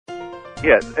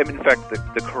Yeah, I mean, in fact,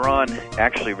 the Quran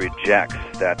actually rejects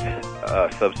that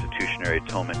substitutionary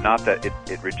atonement. Not that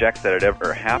it rejects that it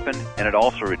ever happened, and it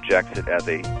also rejects it as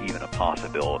even a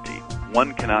possibility.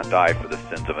 One cannot die for the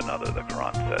sins of another, the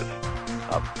Quran says.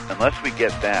 Unless we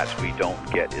get that, we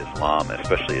don't get Islam,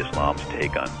 especially Islam's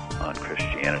take on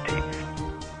Christianity.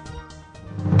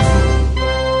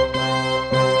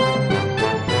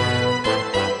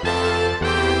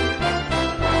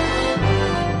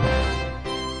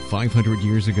 "500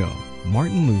 years ago,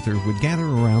 Martin Luther would gather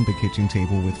around the kitchen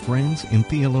table with friends and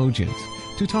theologians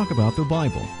to talk about the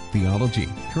Bible, theology,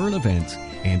 current events,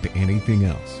 and anything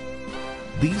else.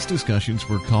 These discussions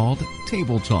were called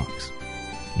table talks.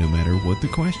 No matter what the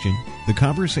question, the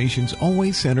conversations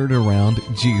always centered around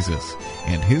Jesus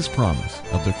and his promise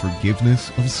of the forgiveness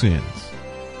of sins.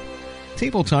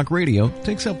 Table Talk Radio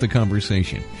takes up the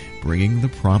conversation, bringing the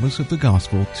promise of the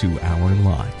gospel to our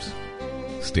lives.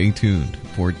 Stay tuned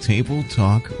for Table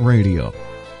Talk Radio.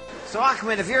 So,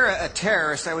 Ahmed, if you're a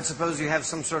terrorist, I would suppose you have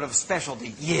some sort of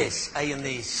specialty. Yes, I am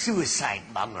the suicide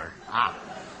bomber.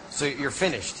 So you're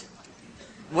finished.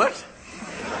 What?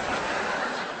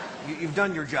 You've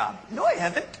done your job. No, I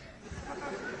haven't.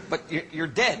 But you're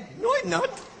dead. No, I'm not.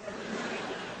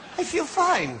 I feel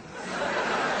fine.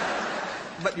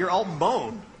 But you're all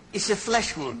bone. It's a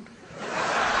flesh wound.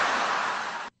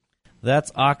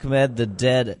 That's Ahmed, the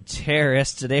dead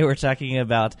terrorist. Today we're talking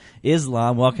about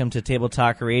Islam. Welcome to Table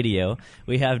Talk Radio.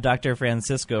 We have Dr.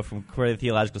 Francisco from Concordia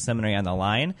Theological Seminary on the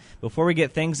line. Before we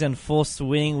get things in full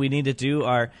swing, we need to do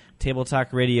our Table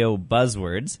Talk Radio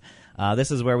buzzwords. This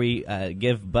is where we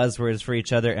give buzzwords for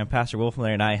each other, and Pastor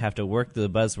Wolfmiller and I have to work the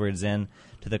buzzwords in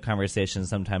to the conversation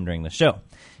sometime during the show.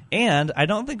 And I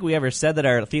don't think we ever said that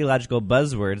our theological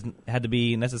buzzwords had to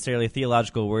be necessarily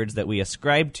theological words that we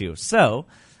ascribe to. So,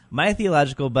 my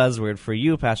theological buzzword for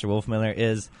you, Pastor Wolfmiller,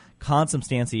 is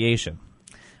consubstantiation,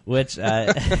 which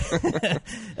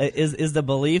is the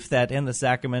belief that in the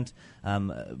sacrament,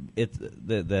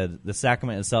 the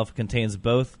sacrament itself contains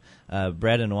both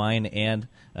bread and wine and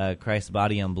Christ's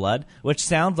body and blood, which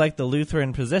sounds like the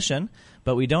Lutheran position,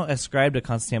 but we don't ascribe to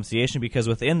consubstantiation because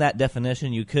within that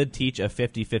definition you could teach a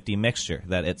 50-50 mixture,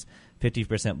 that it's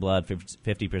 50% blood,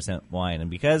 50% wine.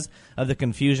 And because of the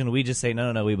confusion, we just say,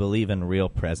 no, we believe in real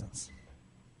presence.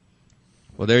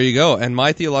 Well, there you go. And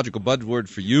my theological buzzword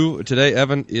for you today,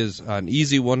 Evan, is an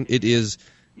easy one. It is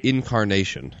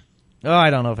incarnation. Oh,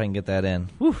 I don't know if I can get that in.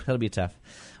 Whew, that'll be tough.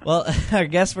 Well, our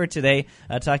guest for today,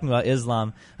 talking about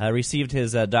Islam, received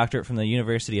his doctorate from the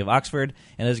University of Oxford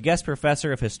and is guest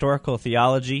professor of historical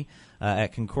theology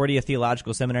at Concordia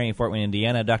Theological Seminary in Fort Wayne,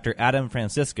 Indiana, Dr. Adam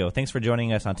Francisco. Thanks for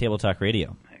joining us on Table Talk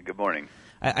Radio. Good morning.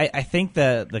 I think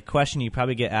the question you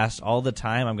probably get asked all the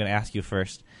time, I'm going to ask you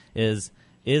first, is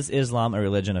Islam a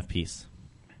religion of peace?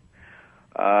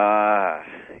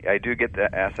 I do get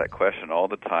asked that question all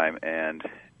the time, and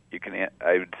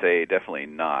I would say definitely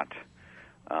not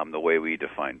the way we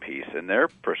define peace. In their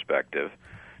perspective,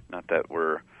 not that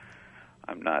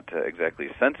I'm not exactly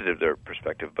sensitive to their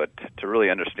perspective, but to really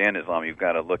understand Islam, you've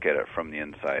got to look at it from the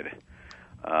inside.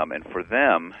 And for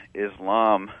them,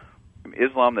 Islam,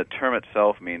 the term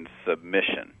itself means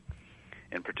submission.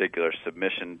 In particular,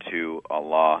 submission to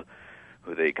Allah,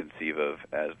 who they conceive of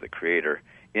as the Creator.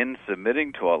 In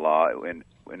submitting to Allah,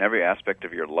 in every aspect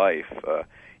of your life,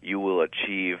 you will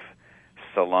achieve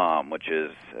salam, which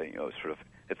is sort of,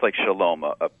 it's like shalom,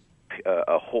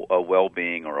 a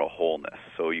well-being or a wholeness.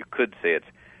 So you could say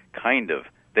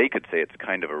they could say it's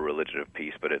kind of a religion of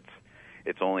peace, but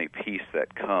it's only peace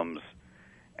that comes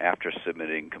after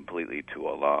submitting completely to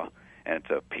Allah, and it's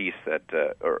a peace that,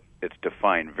 or it's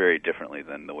defined very differently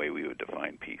than the way we would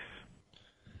define peace.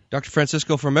 Dr.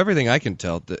 Francisco, from everything I can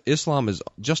tell, Islam is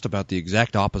just about the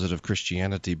exact opposite of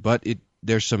Christianity, but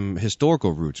there's some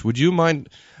historical roots. Would you mind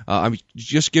I'm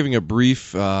just giving a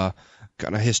brief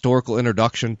kind of historical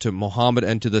introduction to Muhammad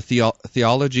and to the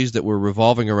theologies that were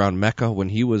revolving around Mecca when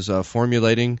he was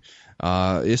formulating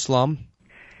Islam?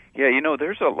 Yeah,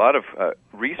 there's a lot of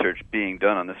research being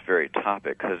done on this very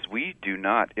topic, because we do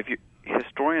not,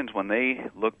 historians, when they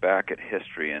look back at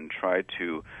history and try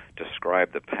to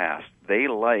describe the past,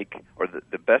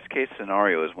 the best case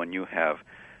scenario is when you have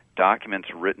documents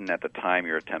written at the time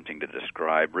you're attempting to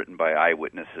describe, written by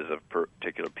eyewitnesses of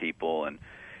particular people and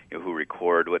who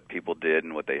record what people did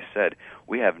and what they said.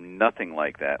 We have nothing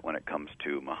like that when it comes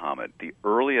to Muhammad. The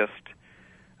earliest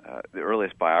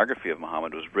biography of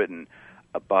Muhammad was written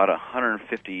about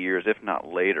 150 years, if not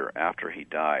later, after he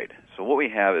died. So what we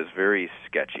have is very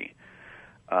sketchy.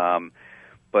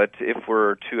 But if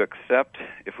we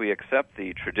accept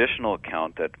the traditional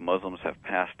account that Muslims have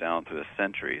passed down through the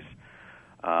centuries,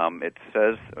 It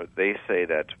says, they say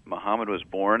that Muhammad was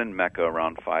born in Mecca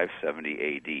around 570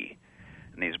 A.D.,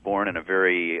 and he's born in a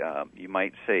very, you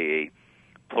might say, a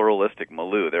pluralistic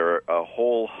milieu. There are a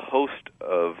whole host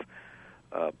of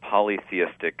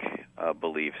polytheistic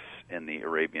beliefs in the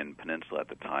Arabian Peninsula at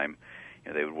the time.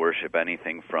 They would worship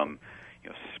anything from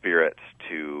spirits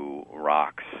to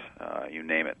rocks, you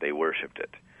name it, they worshipped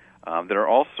it.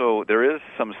 There is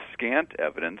some scant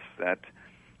evidence that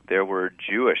there were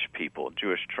Jewish people,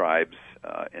 Jewish tribes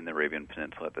in the Arabian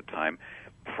Peninsula at the time,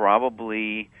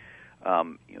 probably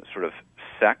sort of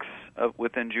sects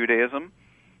within Judaism,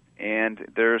 and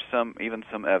there's even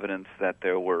some evidence that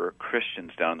there were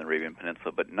Christians down in the Arabian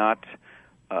Peninsula, but not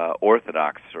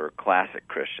Orthodox or classic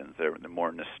Christians. They're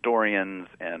more Nestorians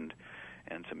and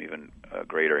some even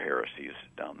greater heresies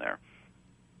down there.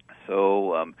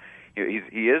 So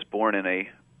he is born in a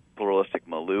pluralistic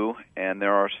milieu, and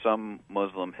there are some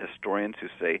Muslim historians who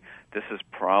say this has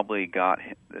probably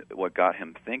what got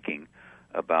him thinking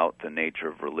about the nature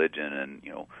of religion and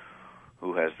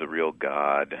who has the real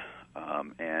God.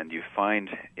 And you find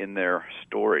in their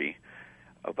story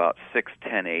about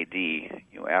 610 A.D.,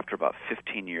 after about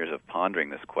 15 years of pondering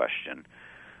this question,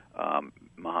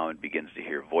 Muhammad begins to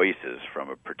hear voices from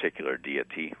a particular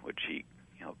deity, which he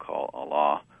call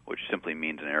Allah, which simply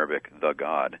means in Arabic, the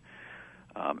God.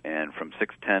 And from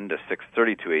 610 to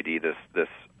 632 A.D., this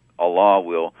Allah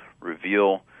will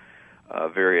reveal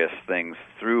various things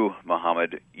through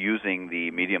Muhammad using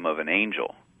the medium of an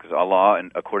angel, because Allah,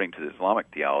 according to the Islamic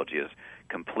theology, is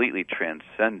completely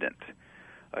transcendent.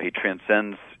 He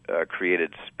transcends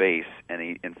created space, and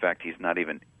he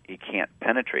can't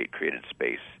penetrate created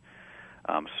space.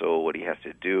 So what he has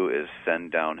to do is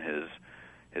send down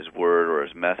his word or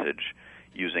his message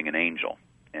using an angel,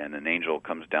 and an angel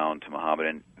comes down to Muhammad.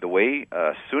 And the way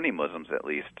Sunni Muslims, at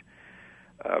least,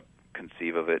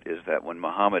 conceive of it is that when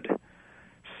Muhammad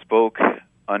spoke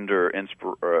under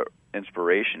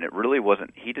inspiration, it really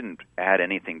wasn't. He didn't add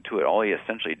anything to it. All he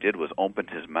essentially did was open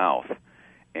his mouth,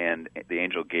 and the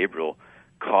angel Gabriel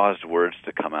caused words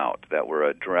to come out that were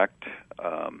a direct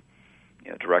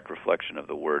reflection of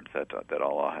the words that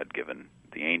Allah had given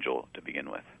the angel to begin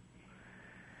with.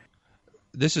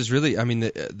 This is really,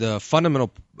 the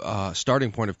fundamental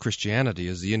starting point of Christianity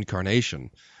is the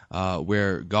incarnation,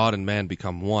 where God and man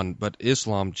become one. But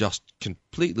Islam just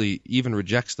completely even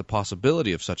rejects the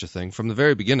possibility of such a thing from the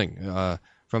very beginning,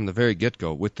 from the very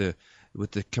get-go. With the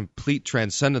complete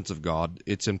transcendence of God,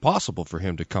 it's impossible for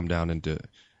him to come down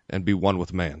and be one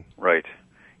with man. Right.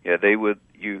 Yeah, they would.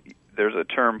 There's a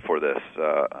term for this.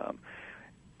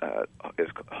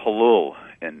 It's hulul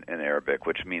in Arabic,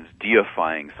 which means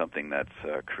deifying something that's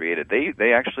created.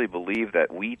 They actually believe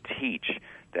that we teach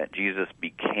that Jesus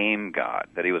became God,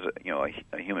 that he was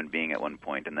a human being at one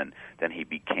point, and then he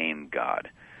became God.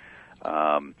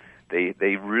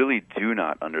 They really do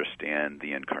not understand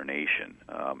the incarnation,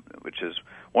 which is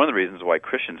one of the reasons why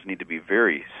Christians need to be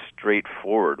very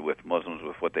straightforward with Muslims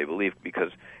with what they believe,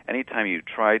 because anytime you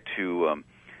try to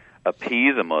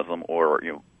appease a Muslim or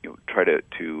try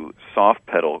to soft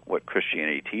pedal what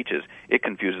Christianity teaches, it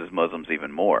confuses Muslims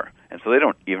even more, and so they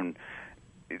don't even.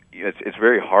 It's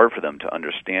very hard for them to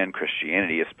understand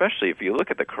Christianity, especially if you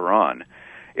look at the Quran.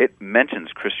 It mentions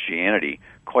Christianity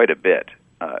quite a bit,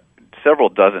 several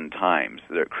dozen times.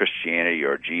 That Christianity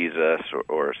or Jesus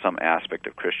or some aspect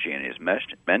of Christianity is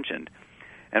mentioned,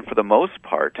 and for the most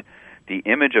part, the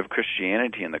image of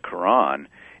Christianity in the Quran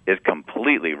is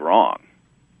completely wrong.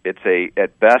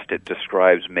 At best, it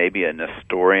describes maybe a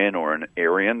Nestorian or an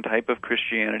Arian type of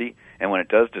Christianity, and when it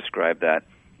does describe that,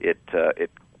 it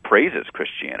praises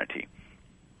Christianity.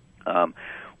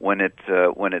 When it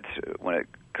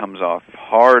comes off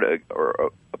hard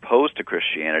or opposed to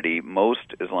Christianity,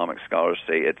 most Islamic scholars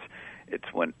say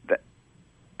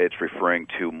it's referring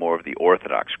to more of the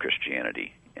Orthodox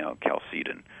Christianity,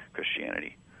 Chalcedon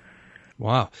Christianity.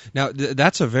 Wow. Now,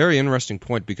 that's a very interesting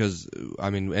point because,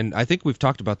 and I think we've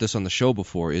talked about this on the show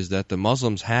before, is that the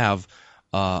Muslims have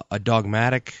a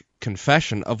dogmatic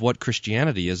confession of what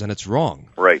Christianity is, and it's wrong.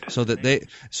 Right. So that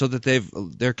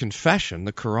their confession,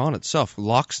 the Quran itself,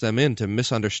 locks them into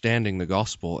misunderstanding the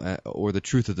gospel or the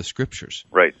truth of the scriptures.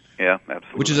 Right. Yeah,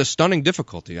 absolutely. Which is a stunning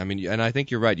difficulty. And I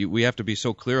think you're right. We have to be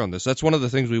so clear on this. That's one of the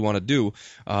things we want to do.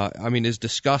 Is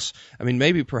discuss.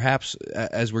 Maybe perhaps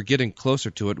as we're getting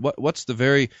closer to it, what's the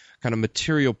very kind of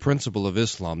material principle of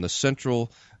Islam, the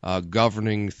central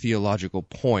governing theological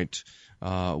point,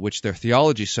 which their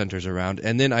theology centers around.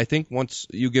 And then I think once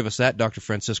you give us that, Dr.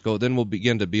 Francisco, then we'll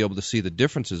begin to be able to see the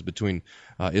differences between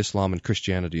Islam and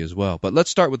Christianity as well. But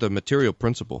let's start with the material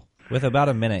principle. With about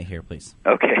a minute here, please.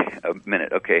 Okay, a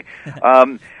minute. Okay.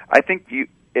 I think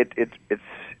it's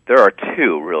there are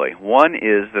two really. One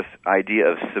is this idea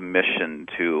of submission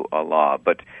to Allah,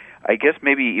 but I guess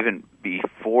maybe even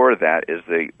before that is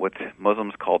what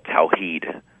Muslims call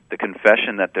Tawheed, the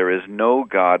confession that there is no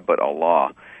God but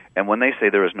Allah. And when they say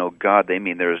there is no God, they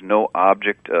mean there is no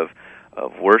object of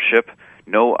worship,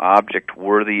 no object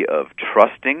worthy of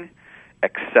trusting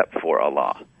except for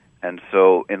Allah. And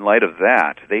so in light of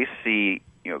that, they see,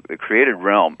 the created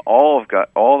realm, all of God,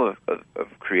 all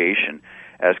of creation,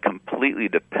 as completely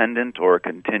dependent or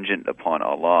contingent upon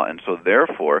Allah. And so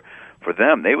therefore, for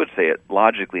them, they would say it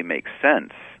logically makes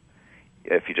sense.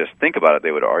 If you just think about it,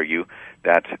 they would argue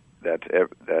that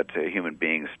human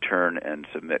beings turn and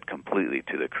submit completely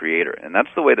to the Creator. And that's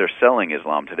the way they're selling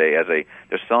Islam today.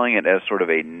 They're selling it as sort of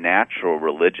a natural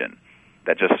religion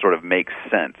that just sort of makes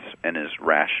sense and is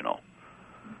rational.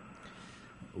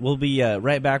 We'll be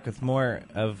right back with more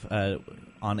of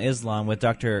on Islam with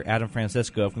Dr. Adam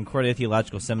Francisco of Concordia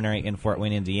Theological Seminary in Fort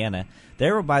Wayne, Indiana.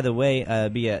 There will, by the way,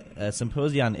 be a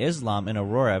symposium on Islam in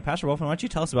Aurora. Pastor Wolfman, why don't you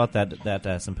tell us about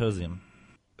that symposium?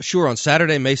 Sure. On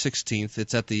Saturday, May 16th,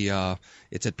 it's at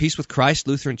Peace with Christ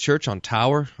Lutheran Church on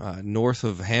Tower, north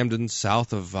of Hamden,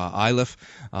 south of Iliff,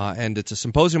 and it's a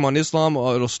symposium on Islam.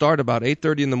 It'll start about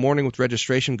 8:30 in the morning with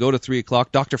registration. Go to 3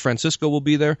 o'clock. Dr. Francisco will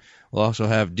be there. We'll also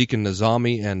have Deacon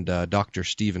Nizami and Dr.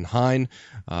 Stephen Hine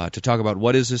to talk about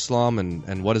what is Islam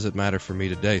and what does it matter for me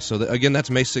today. So again, that's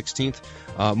May 16th.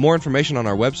 More information on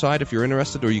our website if you're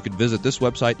interested, or you could visit this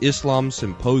website,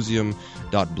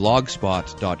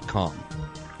 islamsymposium.blogspot.com.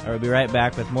 We'll be right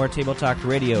back with more Table Talk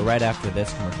Radio right after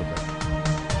this commercial break.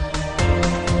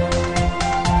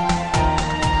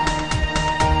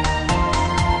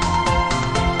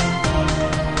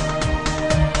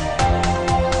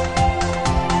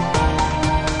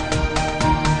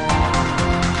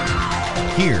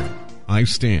 Here I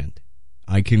stand.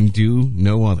 I can do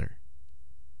no other.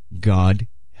 God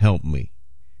help me.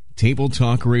 Table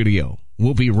Talk Radio.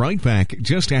 We'll be right back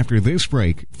just after this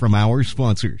break from our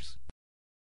sponsors.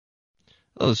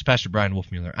 Hello, this is Pastor Brian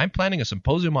Wolfmueller. I'm planning a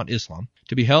symposium on Islam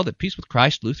to be held at Peace with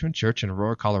Christ Lutheran Church in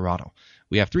Aurora, Colorado.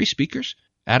 We have 3 speakers: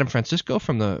 Adam Francisco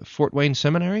from the Fort Wayne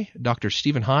Seminary, Dr.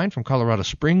 Stephen Hine from Colorado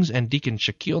Springs, and Deacon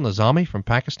Shakil Nizami from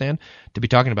Pakistan to be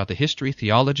talking about the history,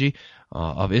 theology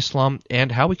of Islam,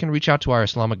 and how we can reach out to our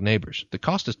Islamic neighbors. The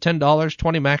cost is $10,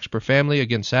 $20 max per family,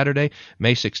 again Saturday,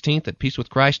 May 16th at Peace with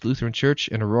Christ Lutheran Church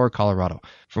in Aurora, Colorado.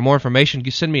 For more information,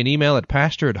 you send me an email at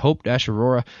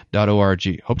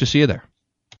pastor@hope-aurora.org. Hope to see you there.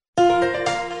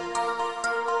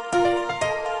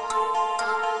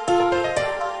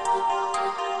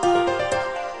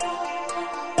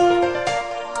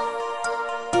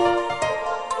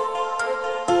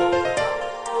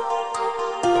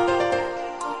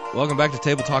 Welcome back to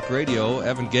Table Talk Radio.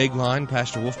 Evan Gagline,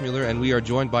 Pastor Wolfmueller, and we are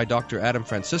joined by Dr. Adam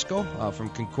Francisco from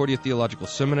Concordia Theological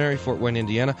Seminary, Fort Wayne,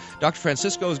 Indiana. Dr.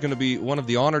 Francisco is going to be one of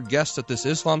the honored guests at this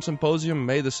Islam Symposium,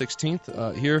 May the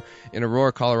 16th, here in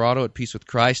Aurora, Colorado at Peace with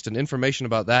Christ. And information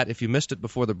about that, if you missed it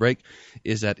before the break,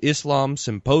 is at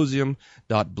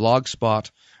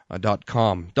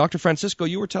islamsymposium.blogspot.com. Dr. Francisco,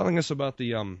 you were telling us about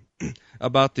the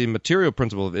material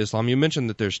principle of Islam. You mentioned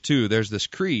that there's 2. There's this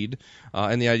creed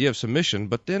and the idea of submission,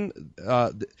 but then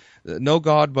no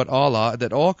God but Allah,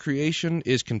 that all creation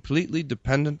is completely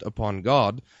dependent upon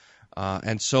God,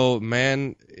 and so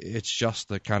man, it's just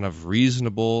the kind of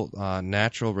reasonable,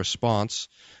 natural response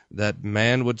that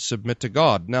man would submit to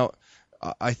God. Now,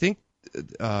 I think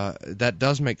that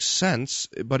does make sense,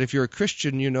 but if you're a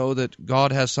Christian, you know that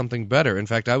God has something better. In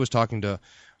fact, I was talking to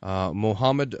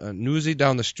Mohammed Nuzi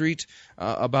down the street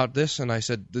about this, and I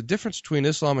said the difference between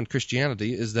Islam and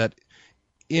Christianity is that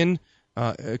in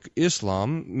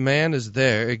Islam, man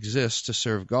exists to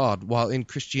serve God, while in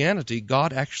Christianity,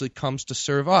 God actually comes to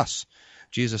serve us.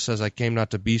 Jesus says, I came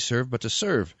not to be served, but to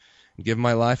serve, and give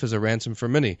my life as a ransom for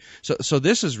many. So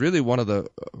this is really one of the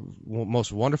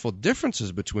most wonderful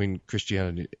differences between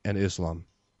Christianity and Islam.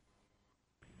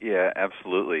 Yeah,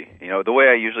 absolutely. The way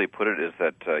I usually put it is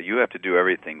that you have to do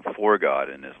everything for God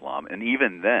in Islam, and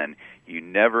even then, you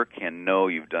never can know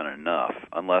you've done enough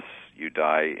unless you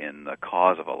die in the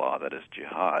cause of Allah, that is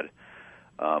jihad.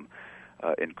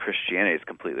 In Christianity, it's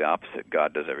completely opposite.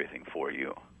 God does everything for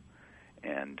you,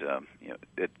 and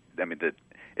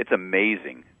it's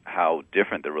amazing how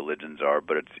different the religions are,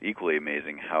 but it's equally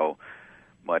amazing how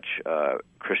much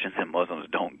Christians and Muslims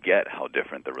don't get how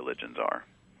different the religions are.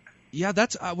 Yeah,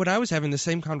 that's when I was having the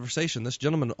same conversation. This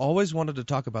gentleman always wanted to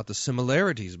talk about the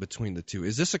similarities between the two.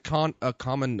 Is this a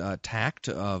common tact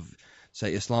of,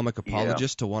 say, Islamic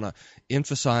apologists to want to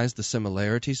emphasize the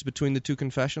similarities between the two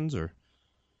confessions, or?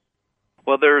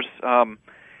 Well, there's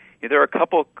There are a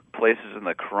couple places in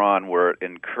the Quran where it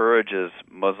encourages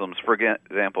Muslims. For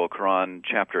example, Quran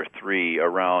chapter 3,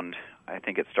 around, I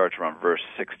think it starts around verse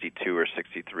 62 or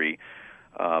 63.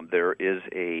 There is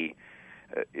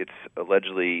it's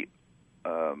allegedly,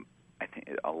 I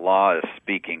think Allah is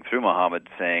speaking through Muhammad,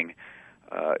 saying,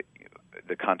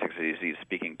 the context is he's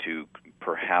speaking to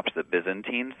perhaps the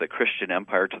Byzantines, the Christian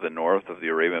empire to the north of the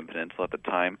Arabian Peninsula at the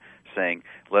time, saying,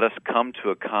 let us come to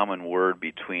a common word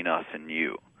between us and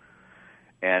you.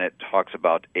 And it talks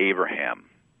about Abraham,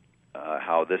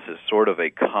 how this is sort of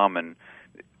a common,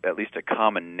 at least a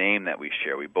common name that we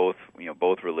share. We both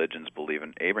religions believe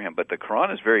in Abraham, but the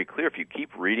Quran is very clear, if you keep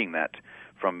reading that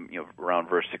from around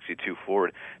verse 62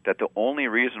 forward, that the only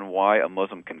reason why a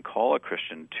Muslim can call a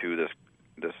Christian to this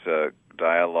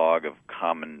dialogue of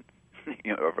common,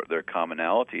 of their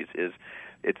commonalities is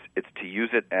it's to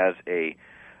use it as a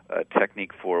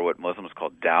technique for what Muslims call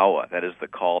dawah, that is the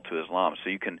call to Islam. So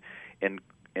you can, in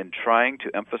trying to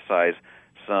emphasize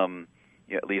some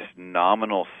at least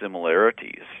nominal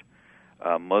similarities,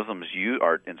 Muslims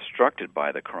are instructed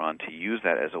by the Quran to use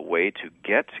that as a way to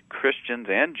get Christians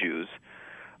and Jews,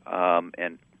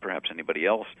 and perhaps anybody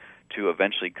else, to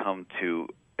eventually come to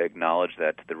acknowledge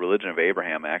that the religion of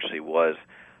Abraham actually was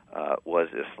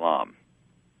Islam.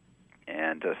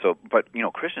 And but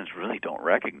Christians really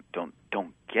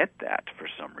don't get that for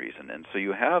some reason, and so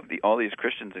you have all these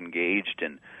Christians engaged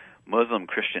in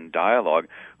Muslim-Christian dialogue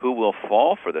who will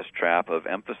fall for this trap of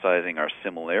emphasizing our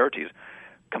similarities,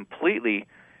 completely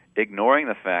ignoring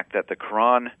the fact that the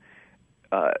Quran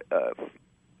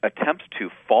attempts to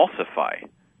falsify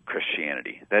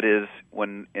Christianity. That is,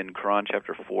 when in Quran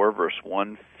chapter 4, verse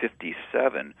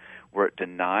 157, where it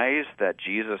denies that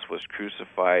Jesus was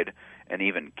crucified and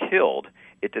even killed,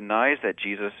 it denies that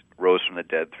Jesus rose from the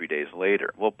dead 3 days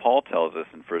later. Well, Paul tells us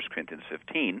in 1 Corinthians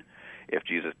 15, if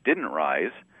Jesus didn't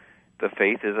rise, the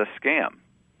faith is a scam.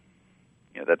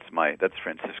 That's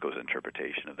Francisco's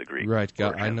interpretation of the Greek. Right,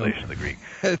 God, I know. Translation of the Greek.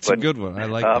 It's a good one. I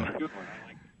like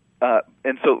that.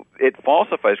 And so it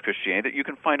falsifies Christianity. That you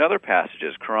can find other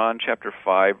passages. Quran chapter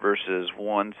 5, verses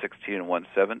 116 and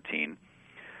 117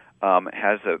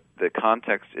 has the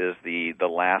context is the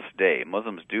last day.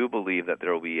 Muslims do believe that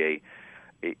there will be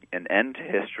an end to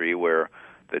history where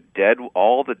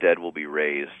all the dead will be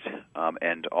raised,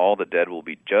 and all the dead will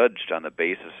be judged on the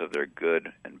basis of their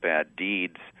good and bad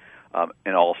deeds,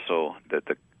 and also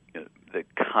the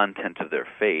content of their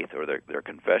faith or their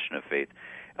confession of faith.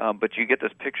 But you get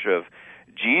this picture of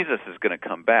Jesus is going to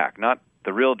come back, not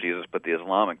the real Jesus, but the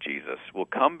Islamic Jesus will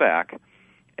come back,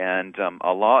 and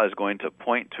Allah is going to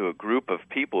point to a group of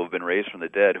people who have been raised from the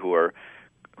dead who are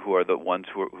the ones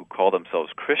who call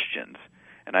themselves Christians.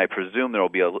 And I presume there will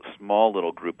be a small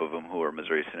little group of them who are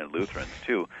Missouri Synod Lutherans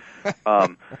too.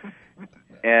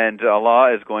 And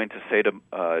Allah is going to say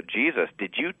to Jesus,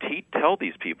 did you tell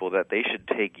these people that they should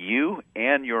take you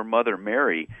and your mother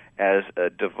Mary as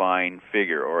a divine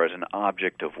figure or as an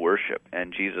object of worship?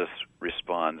 And Jesus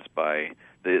responds by,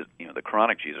 the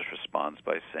Quranic Jesus responds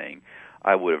by saying,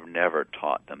 I would have never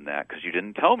taught them that because you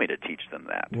didn't tell me to teach them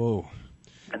that. Whoa.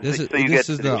 And this is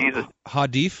the Jesus,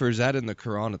 hadith, or is that in the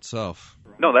Quran itself?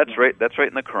 No, that's right. That's right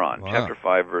in the Quran, Wow. chapter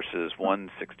 5, verses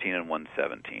 116 and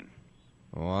 117.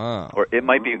 Wow. Or it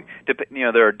might be,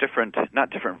 there are not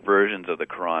different versions of the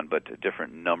Quran, but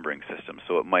different numbering systems.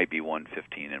 So it might be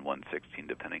 115 and 116,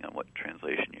 depending on what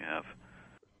translation you have.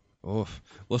 Oh,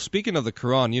 well, speaking of the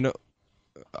Quran,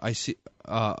 I see.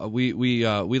 We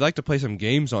like to play some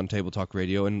games on Table Talk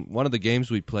Radio, and one of the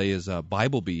games we play is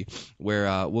Bible Bee,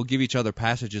 where we'll give each other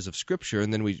passages of Scripture,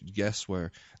 and then we guess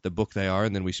where the book they are,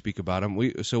 and then we speak about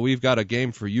them. So we've got a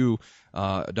game for you,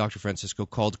 Dr. Francisco,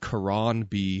 called Quran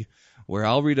Bee, where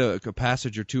I'll read a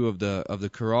passage or two of the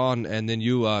Quran, and then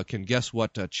you can guess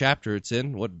what chapter it's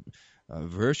in, what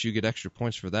verse. You get extra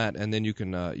points for that, and then you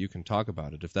can talk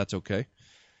about it if that's okay.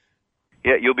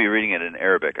 Yeah, you'll be reading it in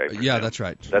Arabic, I presume. Yeah, that's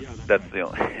right. That's the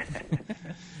only.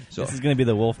 So this is going to be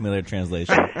the Wolf Miller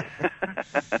translation.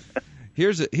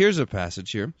 Here's a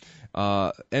passage here,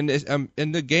 and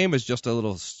the game is just a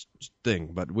little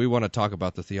thing, but we want to talk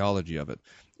about the theology of it.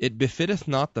 It befitteth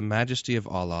not the majesty of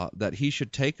Allah that he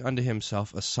should take unto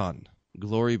himself a son.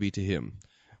 Glory be to him.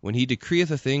 When he decreeth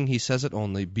a thing, he says it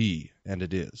only, be, and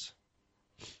it is.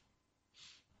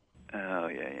 Oh,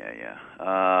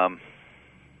 yeah.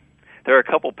 There are a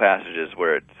couple passages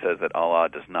where it says that Allah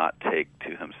does not take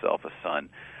to himself a son.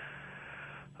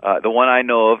 The one I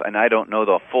know of, and I don't know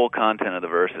the full content of the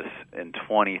verses, in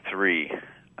 23.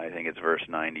 I think it's verse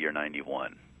 90 or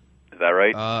 91. Is that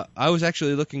right? I was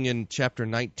actually looking in chapter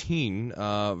 19,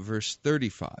 verse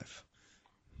 35.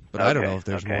 But I don't know if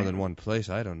there's okay. more than one place.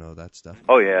 I don't know that stuff.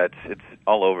 Oh yeah, it's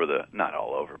all over not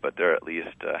all over, but there are at least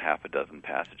half a dozen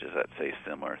passages that say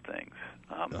similar things.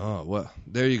 Oh well,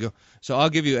 there you go. So I'll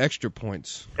give you extra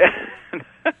points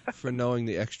for knowing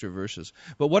the extra verses.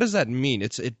 But what does that mean?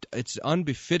 It's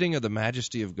unbefitting of the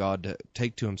majesty of God to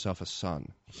take to himself a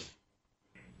son.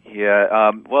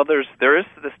 Yeah, well, there is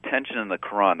this tension in the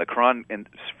Quran. The Quran,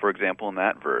 for example, in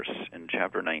that verse in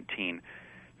chapter 19,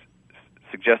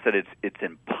 suggests that it's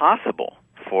impossible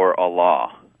for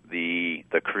Allah, the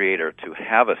Creator, to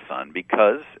have a son,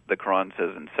 because the Quran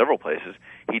says in several places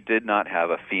he did not have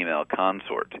a female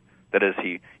consort. That is,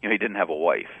 he didn't have a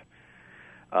wife.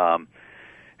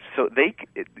 So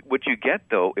what you get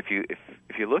though, if you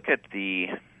look at the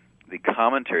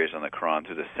commentaries on the Quran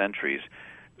through the centuries,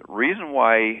 the reason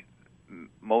why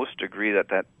most agree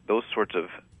that those sorts of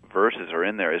verses are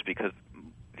in there is because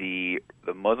the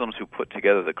Muslims who put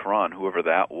together the Quran, whoever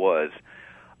that was,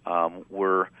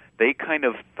 they kind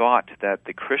of thought that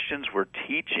the Christians were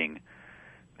teaching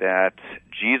that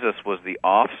Jesus was the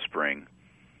offspring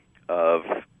of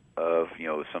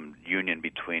some union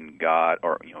between God,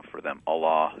 or for them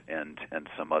Allah and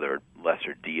some other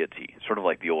lesser deity, sort of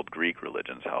like the old Greek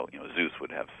religions, how Zeus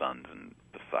would have sons and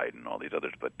Poseidon and all these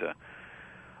others. But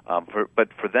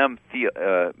for them,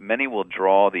 many will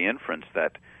draw the inference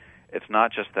that it's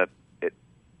not just that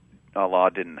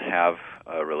Allah didn't have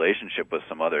a relationship with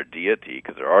some other deity,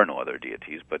 because there are no other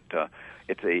deities, but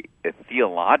it's a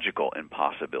theological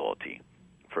impossibility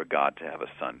for God to have a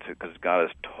son, because God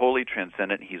is totally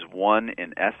transcendent. He's one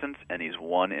in essence, and he's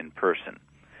one in person.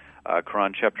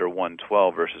 Quran chapter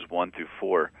 112, verses 1 through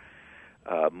 4,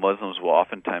 Muslims will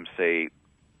oftentimes say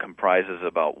comprises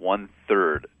about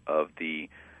 1/3 of the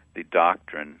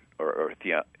doctrine or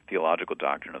theological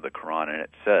doctrine of the Quran, and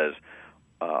it says,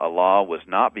 Allah was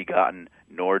not begotten,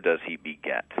 nor does he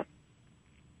beget.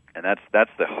 And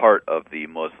that's the heart of the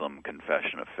Muslim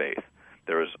confession of faith.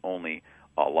 There is only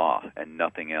Allah and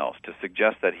nothing else. To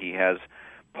suggest that he has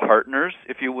partners,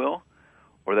 if you will,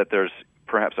 or that there's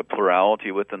perhaps a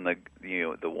plurality within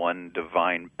the one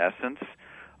divine essence,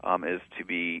 is to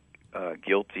be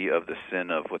guilty of the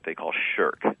sin of what they call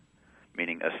shirk,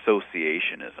 meaning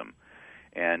associationism.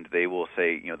 And they will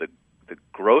say, the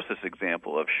grossest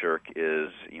example of shirk is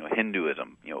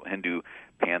Hinduism, Hindu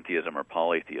pantheism or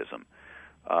polytheism.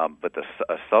 But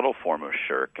a subtle form of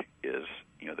shirk is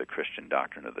the Christian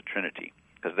doctrine of the Trinity,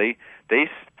 because they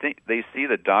see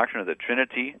the doctrine of the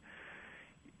Trinity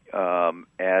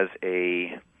as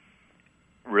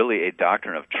really a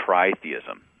doctrine of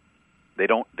tritheism. They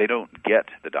don't get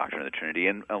the doctrine of the Trinity,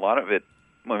 and a lot of it,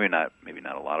 maybe not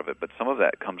a lot of it, but some of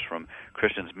that comes from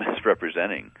Christians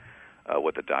misrepresenting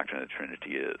what the doctrine of the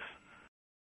Trinity is.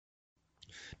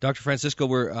 Dr. Francisco,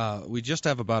 we just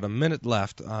have about a minute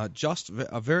left. Just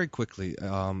very quickly,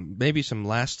 maybe some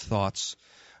last thoughts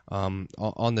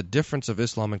on the difference of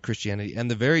Islam and Christianity,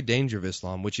 and the very danger of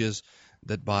Islam, which is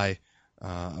that by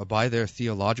their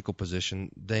theological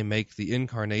position, they make the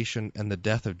incarnation and the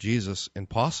death of Jesus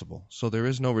impossible. So there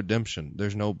is no redemption.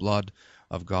 There's no blood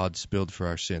of God spilled for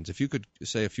our sins. If you could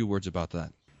say a few words about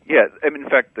that. Yeah, in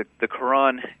fact, the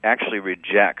Quran actually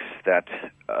rejects that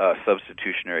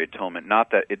substitutionary atonement. Not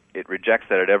that it rejects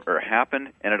that it ever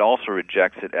happened, and it also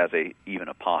rejects it as even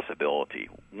a possibility.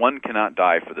 One cannot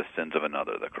die for the sins of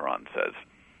another, the Quran says.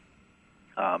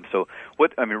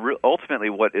 Ultimately,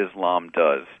 what Islam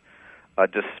does,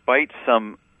 despite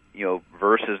some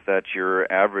verses that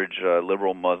your average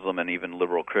liberal Muslim and even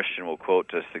liberal Christian will quote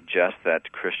to suggest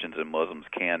that Christians and Muslims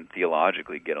can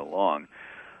theologically get along,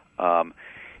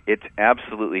 it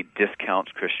absolutely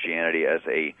discounts Christianity as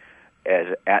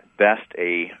at best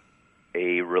a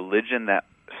religion that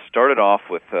started off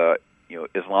with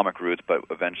Islamic roots, but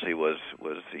eventually was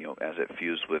as it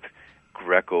fused with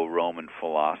Greco-Roman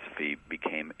philosophy,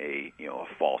 became a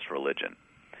false religion.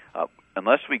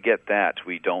 Unless we get that,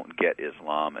 we don't get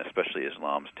Islam, especially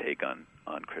Islam's take on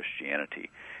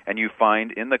Christianity. And you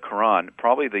find in the Quran,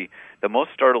 probably the most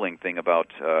startling thing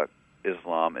about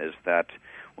Islam is that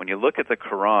when you look at the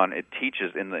Quran, it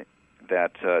teaches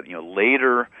that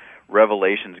later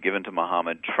revelations given to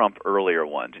Muhammad trump earlier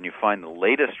ones, and you find the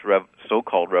latest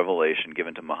so-called revelation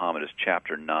given to Muhammad is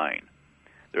chapter 9.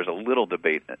 There's a little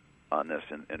debate on this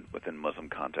within Muslim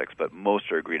context, but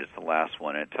most are agreed it's the last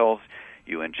one. And it tells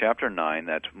you in chapter 9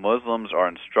 that Muslims are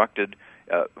instructed,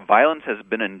 violence has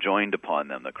been enjoined upon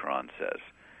them, the Quran says.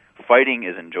 Fighting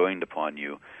is enjoined upon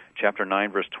you. Chapter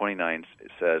 9, verse 29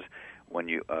 says, when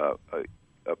you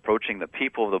approaching the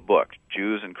people of the book,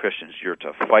 Jews and Christians, you're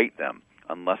to fight them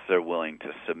unless they're willing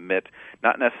to submit,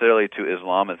 not necessarily to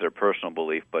Islam as their personal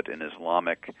belief, but an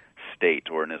Islamic state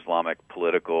or an Islamic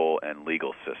political and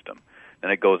legal system. Then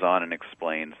it goes on and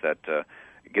explains that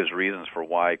it gives reasons for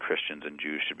why Christians and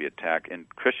Jews should be attacked. And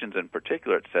Christians in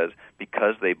particular, it says,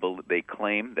 because they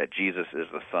claim that Jesus is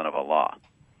the Son of Allah.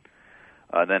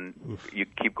 Then you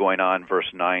keep going on,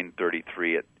 verse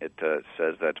 933, it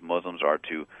says that Muslims are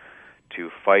to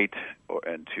fight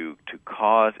and to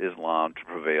cause Islam to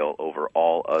prevail over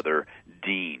all other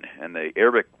deen. And the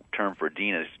Arabic term for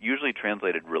deen is usually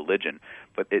translated religion,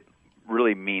 but it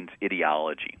really means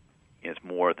ideology. It's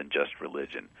more than just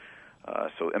religion.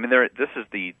 This is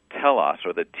the telos,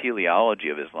 or the teleology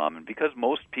of Islam. And because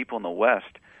most people in the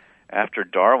West, after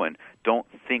Darwin, don't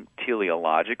think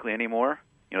teleologically anymore,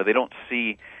 they don't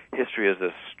see history as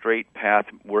a straight path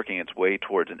working its way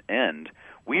towards an end,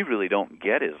 we really don't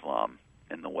get Islam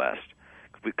in the West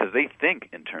because they think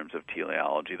in terms of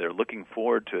teleology. They're looking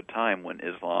forward to a time when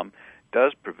Islam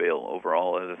does prevail over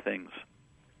all other things.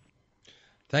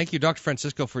 Thank you, Dr.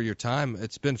 Francisco, for your time.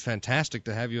 It's been fantastic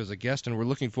to have you as a guest, and we're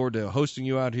looking forward to hosting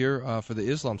you out here for the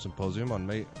Islam Symposium on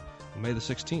May the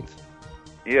 16th.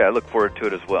 Yeah, I look forward to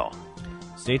it as well.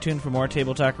 Stay tuned for more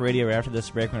Table Talk Radio. After this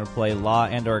break, we're going to play Law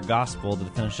and or Gospel to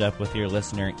finish up with your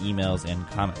listener emails and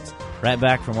comments. Right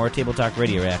back for more Table Talk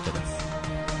Radio right after this.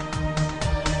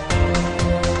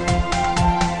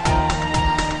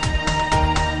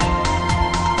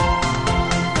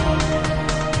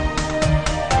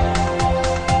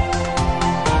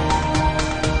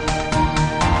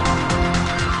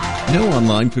 No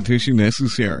online petition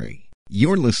necessary.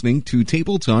 You're listening to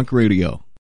Table Talk Radio.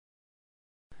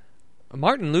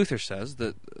 Martin Luther says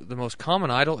that the most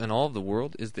common idol in all of the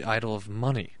world is the idol of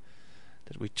money.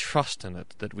 That we trust in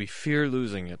it, that we fear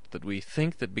losing it, that we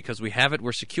think that because we have it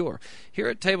we're secure. Here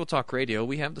at Table Talk Radio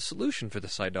we have the solution for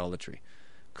this idolatry.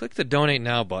 Click the Donate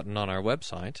Now button on our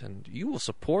website and you will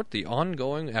support the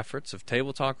ongoing efforts of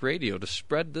Table Talk Radio to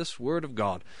spread this Word of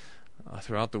God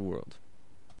throughout the world.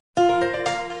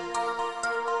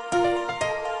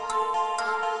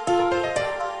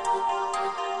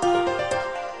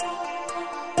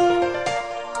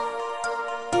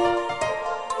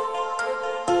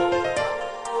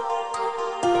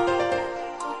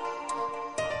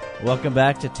 Welcome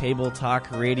back to Table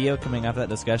Talk Radio. Coming off that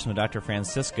discussion with Dr.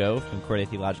 Francisco from Concordia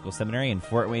Theological Seminary in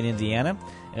Fort Wayne, Indiana.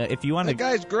 If you want That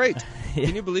guy's great. Yeah.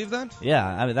 Can you believe that?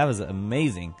 Yeah, that was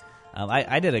amazing.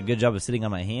 I did a good job of sitting on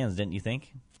my hands, didn't you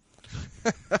think?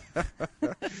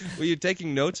 Were you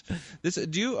taking notes?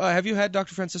 Have you had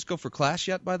Dr. Francisco for class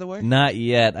yet, by the way? Not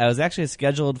yet. I was actually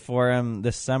scheduled for him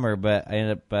this summer, but I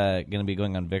ended up going to be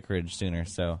going on vicarage sooner,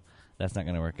 so that's not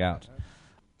going to work out.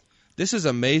 This is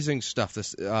amazing stuff.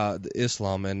 This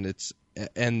Islam and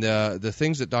the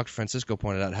things that Dr. Francisco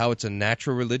pointed out, how it's a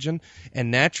natural religion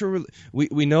and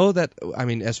we know that. I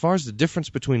mean, as far as the difference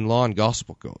between law and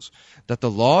gospel goes, that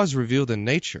the law is revealed in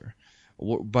nature,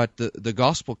 but the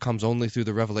gospel comes only through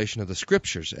the revelation of the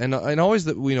scriptures. And always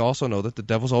that we also know that the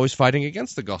devil's always fighting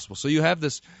against the gospel. So you have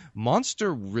this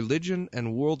monster religion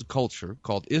and world culture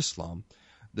called Islam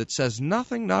that says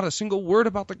nothing, not a single word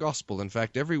about the gospel. In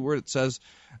fact, every word it says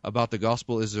about the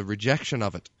gospel is a rejection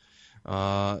of it.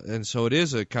 And so it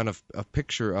is a kind of a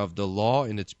picture of the law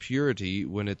in its purity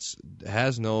when it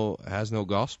has no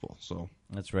gospel. So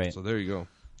that's right. So there you go.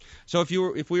 So if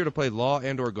we were to play law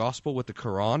and or gospel with the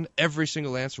Quran, every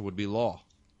single answer would be law.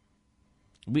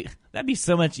 That'd be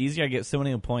so much easier. I get so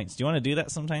many points. Do you want to do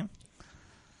that sometime?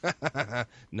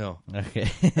 No. Okay.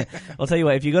 I'll tell you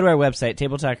what, if you go to our website,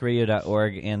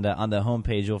 tabletalkradio.org, and on the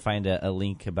homepage you'll find a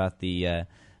link about the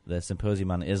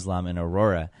Symposium on Islam in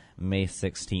Aurora, May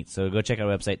 16th. So go check out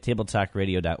our website,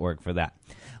 tabletalkradio.org, for that.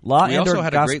 We also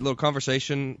had a great little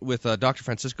conversation with Dr.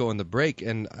 Francisco in the break,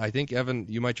 and I think, Evan,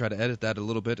 you might try to edit that a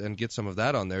little bit and get some of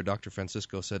that on there. Dr.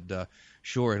 Francisco said,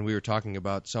 sure, and we were talking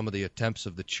about some of the attempts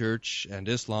of the church and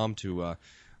Islam to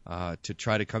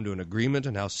try to come to an agreement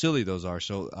and how silly those are.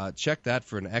 So check that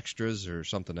for an extras or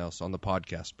something else on the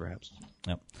podcast, perhaps.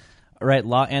 Yep. All right,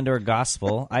 law and or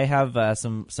gospel. I have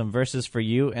some verses for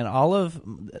you, and all of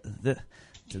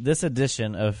this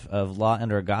edition of law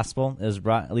and or gospel is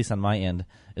brought, at least on my end,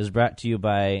 is brought to you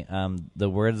by the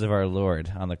words of our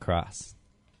Lord on the cross.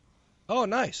 Oh,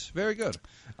 nice. Very good.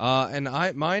 And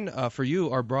mine for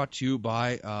you are brought to you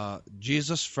by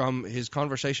Jesus from his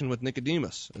conversation with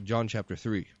Nicodemus, John chapter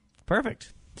 3.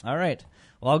 Perfect. All right.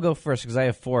 Well, I'll go first because I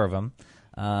have 4 of them.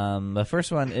 The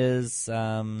first one is,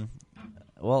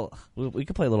 well, we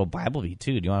could play a little Bible beat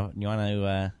too. Do you want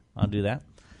to do that?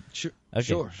 Sure. Okay.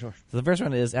 Sure. So the first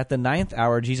one is, at the 9th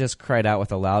hour, Jesus cried out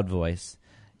with a loud voice,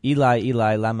 Eli,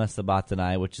 Eli, lama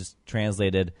sabachthani, which is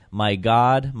translated, my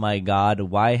God,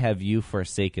 why have you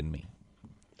forsaken me?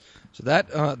 So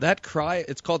that cry,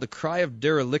 it's called the cry of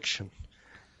dereliction,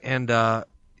 and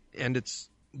it's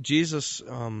Jesus.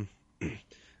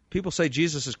 People say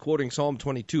Jesus is quoting Psalm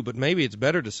 22, but maybe it's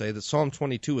better to say that Psalm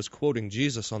 22 is quoting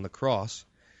Jesus on the cross,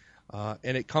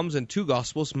 and it comes in two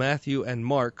Gospels, Matthew and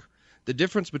Mark. The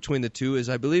difference between the two is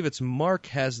I believe it's Mark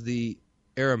has the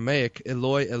Aramaic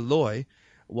Eloi, Eloi,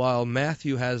 while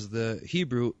Matthew has the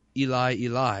Hebrew Eli,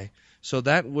 Eli. So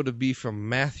that would be from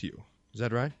Matthew. Is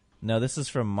that right? No, this is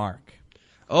from Mark.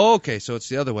 Oh, okay, so it's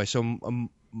the other way. So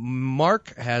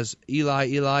Mark has Eli,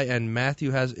 Eli, and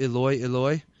Matthew has Eloi,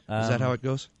 Eloi. Is that how it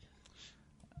goes?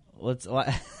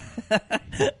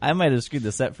 I might have screwed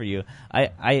this up for you.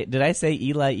 Did I say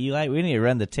Eli, Eli? We need to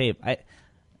run the tape.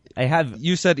 I have.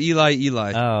 You said Eli,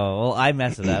 Eli. Oh, well, I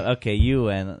messed it up. Okay, you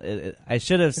and I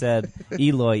should have said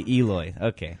Eloi, Eloi.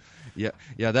 Okay.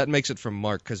 Yeah, that makes it from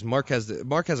Mark, because Mark has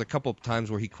a couple of times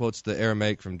where he quotes the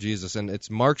Aramaic from Jesus, and it's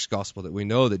Mark's gospel that we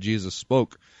know that Jesus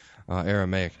spoke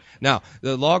Aramaic. Now,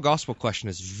 the law gospel question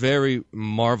is very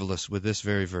marvelous with this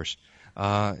very verse.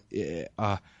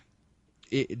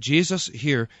 Jesus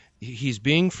here, he's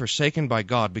being forsaken by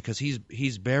God because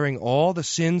he's bearing all the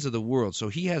sins of the world. So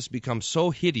he has become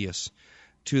so hideous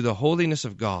to the holiness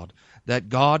of God that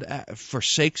God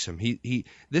forsakes him.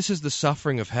 This is the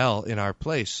suffering of hell in our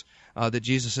place that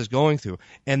Jesus is going through.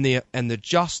 And the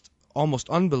just, almost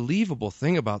unbelievable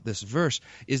thing about this verse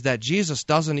is that Jesus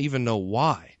doesn't even know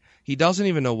why. He doesn't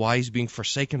even know why he's being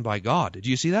forsaken by God. Did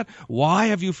you see that? Why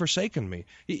have you forsaken me?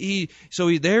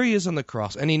 There he is on the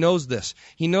cross, and he knows this.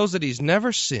 He knows that he's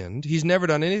never sinned. He's never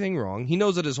done anything wrong. He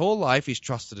knows that his whole life he's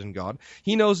trusted in God.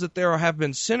 He knows that there have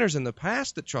been sinners in the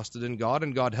past that trusted in God,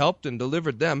 and God helped and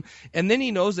delivered them. And then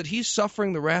he knows that he's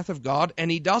suffering the wrath of God,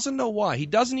 and he doesn't know why. He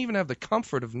doesn't even have the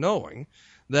comfort of knowing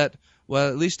that, well,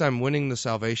 at least I'm winning the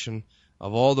salvation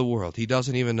of all the world. He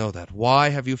doesn't even know that. Why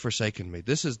have you forsaken me?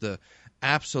 This is the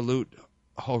absolute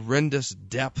horrendous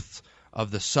depth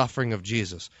of the suffering of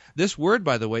Jesus. This word,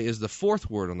 by the way, is the fourth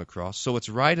word on the cross, so it's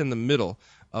right in the middle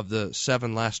of the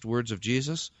 7 last words of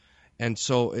Jesus, and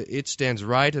so it stands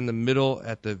right in the middle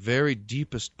at the very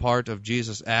deepest part of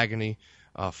Jesus' agony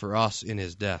for us in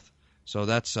his death. So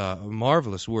that's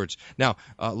marvelous words. Now,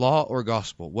 law or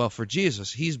gospel? Well, for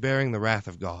Jesus, he's bearing the wrath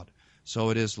of God.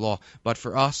 So it is law. But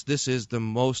for us, this is the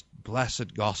most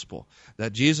blessed gospel,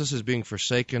 that Jesus is being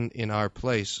forsaken in our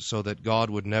place so that God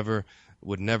would never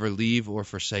leave or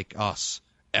forsake us,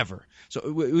 ever.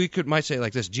 So we might say it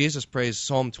like this: Jesus prays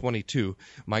Psalm 22,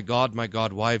 my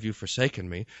God, why have you forsaken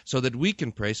me? So that we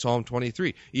can pray Psalm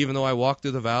 23, even though I walk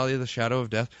through the valley of the shadow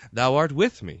of death, thou art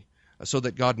with me, so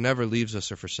that God never leaves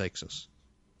us or forsakes us.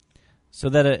 So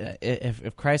that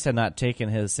if Christ had not taken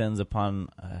his sins upon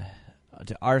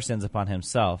our sins upon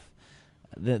himself,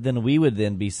 then we would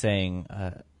then be saying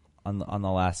on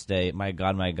the last day, my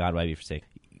God, why have you forsaken?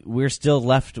 We're still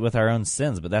left with our own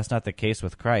sins, but that's not the case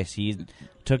with Christ. He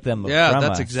took them from us. Yeah,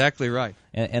 that's exactly right.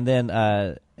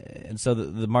 And so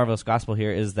the marvelous gospel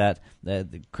here is that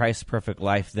Christ's perfect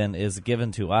life then is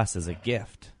given to us as a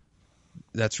gift.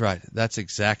 That's right. That's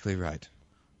exactly right.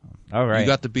 All right. You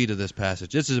got the beat of this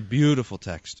passage. This is a beautiful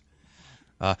text.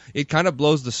 It kind of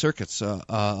blows the circuits. A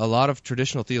lot of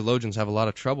traditional theologians have a lot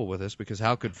of trouble with this, because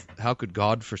how could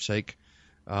God forsake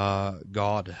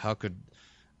God? How could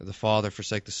the Father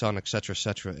forsake the Son, etc.,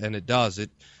 etc.? And it does.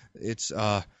 It's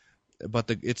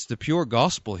the pure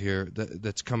gospel here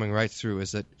that's coming right through.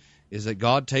 Is that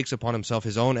God takes upon himself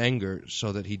his own anger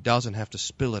so that he doesn't have to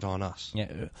spill it on us.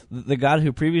 Yeah, the God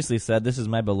who previously said, "This is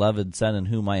my beloved Son in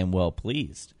whom I am well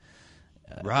pleased."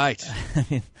 Right.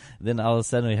 Then all of a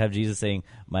sudden we have Jesus saying,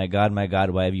 my God,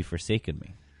 why have you forsaken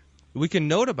me? We can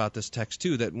note about this text,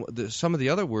 too, that some of the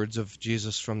other words of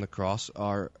Jesus from the cross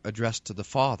are addressed to the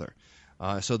Father.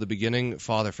 So the beginning,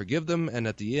 Father, forgive them, and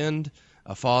at the end,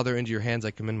 Father, into your hands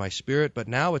I commend my spirit, but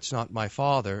now it's not my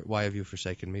Father, why have you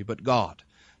forsaken me, but God.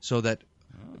 So that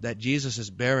Jesus is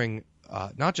bearing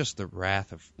not just the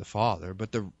wrath of the Father,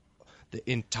 but the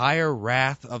entire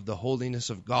wrath of the holiness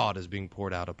of God is being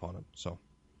poured out upon him. So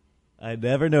I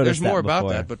never noticed. There's more about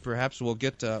before. that, but perhaps we'll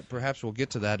get to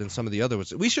that in some of the other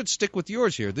ones. We should stick with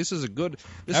yours here. This is a good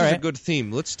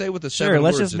theme. Let's stay with the 7 words.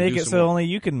 Let's just make it so only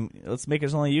you can. Let's make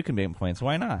it so only you can make points.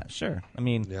 Why not? Sure. I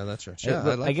mean, yeah, that's right.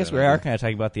 Yeah, I guess we are kind of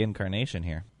talking about the incarnation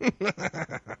here.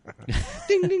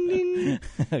 Ding ding ding.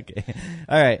 Okay.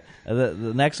 All right.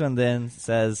 The next one then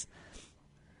says,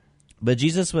 but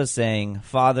Jesus was saying,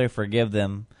 Father, forgive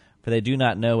them, for they do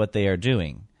not know what they are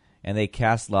doing. And they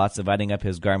cast lots, dividing up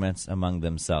his garments among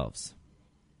themselves.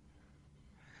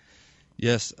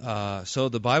 Yes, so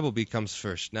the Bible becomes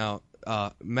first. Now,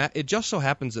 it just so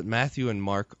happens that Matthew and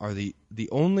Mark are the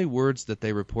only words that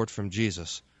they report from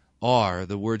Jesus are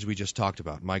the words we just talked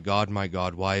about. My God,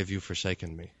 why have you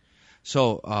forsaken me?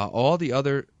 So all the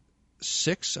other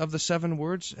 6 of the 7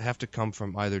 words have to come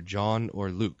from either John or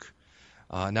Luke.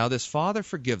 Now, this Father,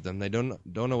 forgive them. They don't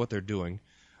know what they're doing.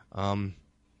 I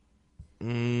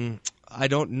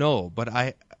don't know, but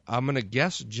I'm going to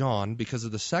guess John because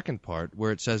of the second part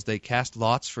where it says they cast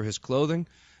lots for his clothing.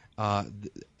 And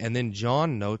then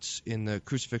John notes in the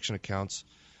crucifixion accounts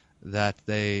that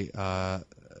they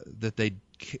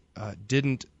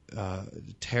didn't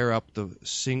tear up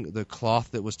the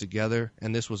cloth that was together,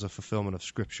 and this was a fulfillment of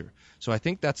Scripture. So I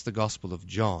think that's the Gospel of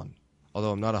John,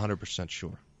 although I'm not 100%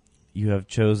 sure. You have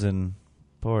chosen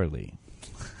poorly.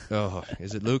 Oh,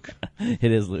 is it Luke?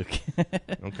 It is Luke.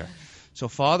 Okay. So,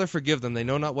 Father, forgive them. They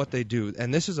know not what they do.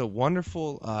 And this is a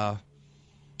wonderful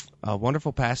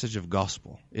passage of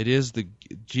gospel. It is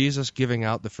Jesus giving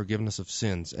out the forgiveness of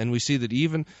sins. And we see that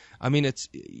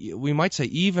we might say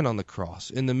even on the cross,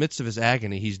 in the midst of his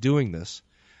agony, he's doing this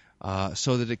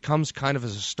so that it comes kind of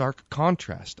as a stark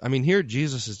contrast. I mean, here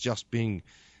Jesus is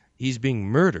he's being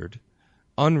murdered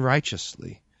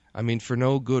unrighteously. I mean, for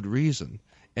no good reason.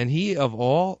 And he, of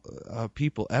all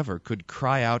people ever, could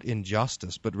cry out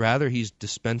injustice, but rather he's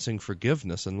dispensing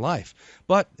forgiveness and life.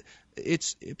 But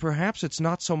perhaps it's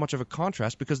not so much of a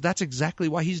contrast because that's exactly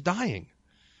why he's dying,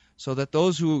 so that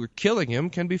those who are killing him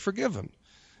can be forgiven.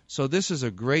 So this is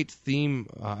a great theme.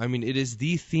 It is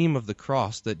the theme of the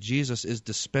cross that Jesus is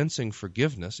dispensing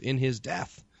forgiveness in his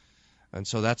death. And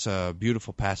so that's a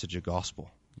beautiful passage of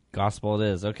gospel. Gospel it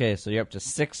is. Okay, so you're up to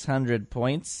 600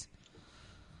 points.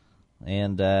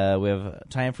 And we have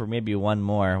time for maybe one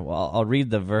more. Well, I'll read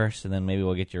the verse, and then maybe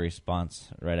we'll get your response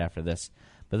right after this.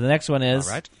 But the next one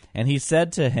is, And he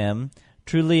said to him,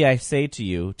 Truly I say to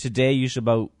you, today you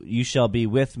shall be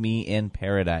with me in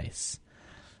paradise.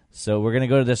 So we're going to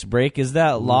go to this break. Is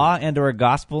that law and or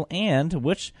gospel? And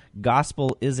which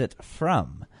gospel is it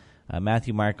from?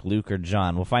 Matthew, Mark, Luke, or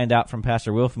John? We'll find out from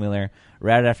Pastor Wolfmueller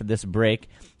right after this break.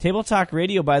 Table Talk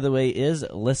Radio, by the way, is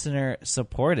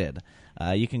listener-supported.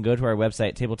 You can go to our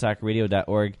website,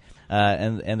 tabletalkradio.org,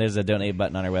 and there's a donate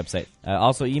button on our website.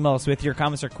 Also, email us with your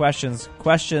comments or questions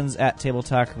at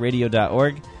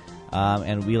tabletalkradio.org,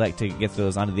 and we like to get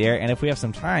those onto the air. And if we have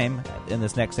some time in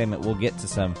this next segment, we'll get to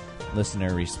some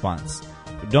listener response.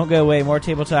 But don't go away. More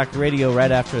Table Talk Radio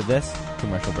right after this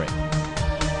commercial break.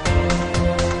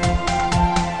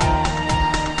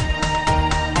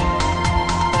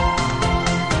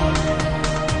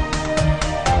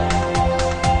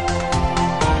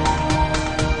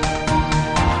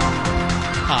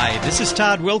 This is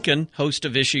Todd Wilkin, host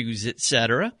of Issues,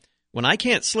 Etc. When I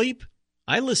can't sleep,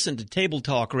 I listen to Table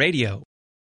Talk Radio.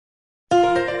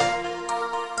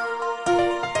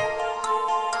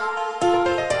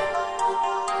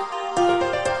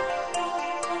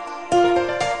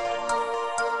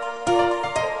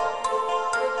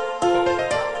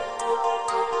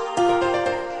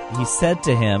 He said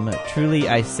to him, Truly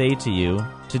I say to you,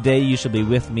 today you shall be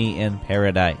with me in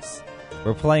paradise.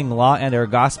 We're playing Law and or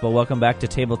Gospel. Welcome back to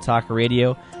Table Talk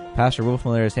Radio. Pastor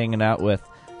Wolfmueller is hanging out with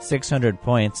 600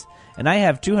 points, and I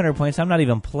have 200 points. I'm not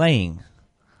even playing.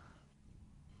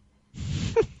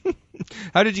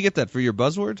 How did you get that? For your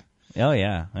buzzword? Oh,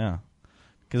 yeah.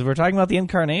 Because we're talking about the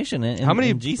incarnation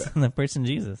in Jesus, in the person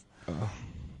Jesus. All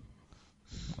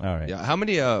right. Yeah. How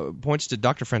many points did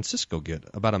Dr. Francisco get?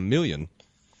 About 1 million.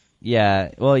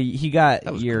 Yeah. Well, he got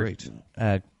that was your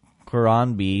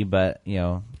Quran B, but,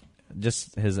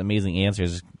 just his amazing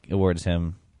answers awards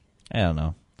him, I don't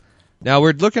know. Now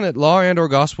we're looking at law and or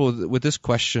gospel with this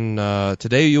question.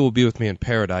 Today you will be with me in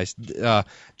paradise.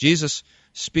 Jesus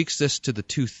speaks this to the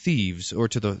 2 thieves, or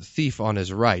to the thief on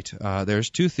his right. There's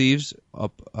 2 thieves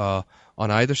up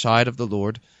on either side of the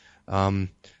Lord, and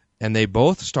they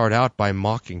both start out by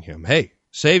mocking him. Hey,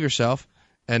 save yourself,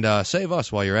 and save us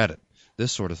while you're at it.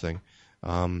 This sort of thing.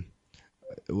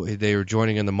 They were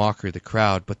joining in the mockery of the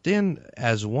crowd. But then,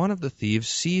 as one of the thieves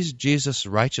sees Jesus'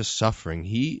 righteous suffering,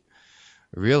 he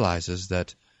realizes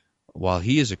that while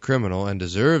he is a criminal and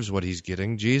deserves what he's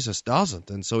getting, Jesus doesn't.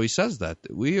 And so he says that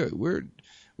we're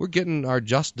getting our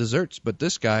just deserts, but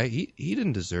this guy, he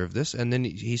didn't deserve this. And then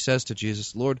he says to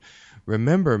Jesus, Lord,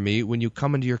 remember me when you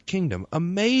come into your kingdom.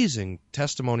 Amazing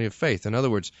testimony of faith. In other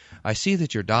words, I see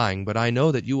that you're dying, but I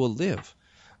know that you will live.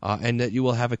 And that you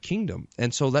will have a kingdom.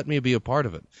 And so let me be a part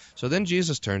of it. So then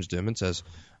Jesus turns to him and says,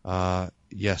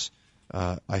 yes,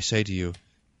 I say to you,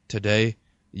 today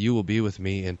you will be with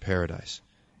me in paradise.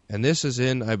 And this is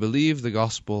in, I believe, the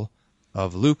Gospel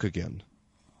of Luke again.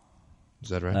 Is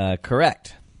that right?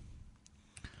 Correct.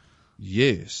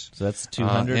 Yes. So that's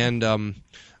 200. And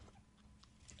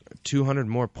 200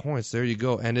 more points. There you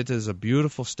go. And it is a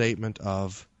beautiful statement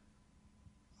of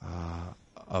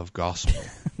gospel.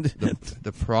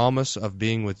 the promise of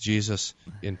being with Jesus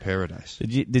in paradise.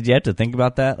 Did you have to think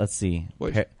about that? Let's see.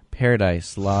 What?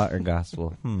 Paradise, law, or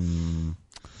gospel?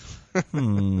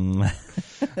 That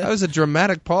was a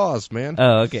dramatic pause, man.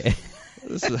 Oh, okay.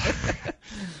 This is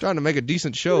trying to make a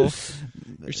decent show.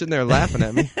 You're sitting there laughing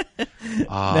at me.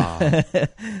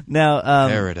 Now,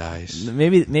 paradise.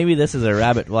 Maybe this is a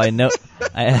rabbit. Well, I know.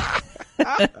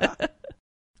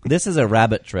 This is a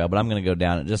rabbit trail, but I'm going to go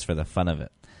down it just for the fun of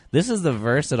it. This is the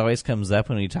verse that always comes up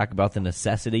when we talk about the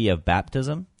necessity of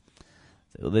baptism.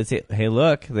 So they say, hey,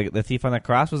 look, the thief on the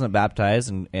cross wasn't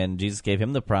baptized, and Jesus gave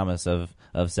him the promise of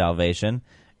salvation.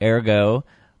 Ergo,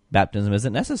 baptism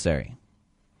isn't necessary.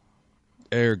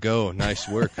 Ergo, nice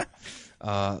work.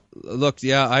 Look,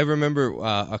 yeah, I remember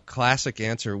a classic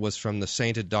answer was from the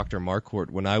sainted Dr.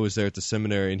 Marquardt when I was there at the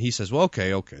seminary, and he says, well,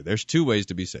 okay, there's two ways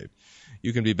to be saved.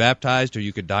 You can be baptized, or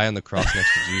you could die on the cross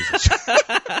next to Jesus.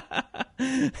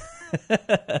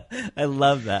 I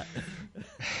love that.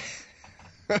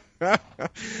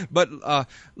 But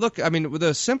look, I mean,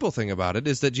 the simple thing about it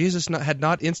is that Jesus had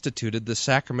not instituted the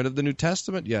sacrament of the New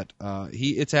Testament yet.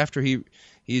 It's after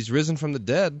he's risen from the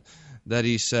dead that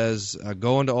he says,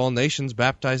 go into all nations,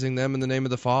 baptizing them in the name of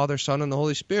the Father, Son, and the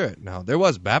Holy Spirit. Now, there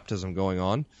was baptism going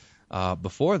on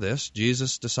before this.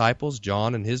 Jesus' disciples,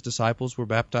 John and his disciples, were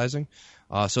baptizing.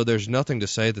 So there's nothing to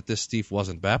say that this thief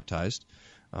wasn't baptized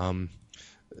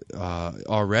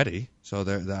already. So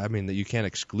that you can't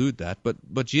exclude that.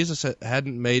 But Jesus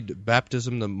hadn't made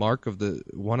baptism the mark of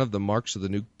one of the marks of the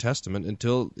New Testament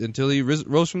until he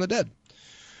rose from the dead.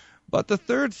 But the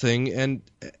third thing,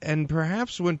 and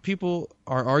perhaps when people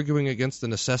are arguing against the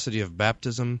necessity of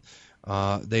baptism,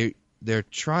 they're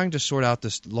trying to sort out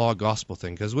this law-gospel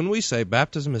thing. Because when we say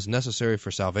baptism is necessary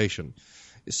for salvation,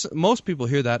 most people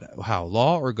hear that how?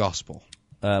 Law or gospel?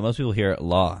 Most people hear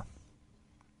law.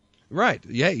 Right.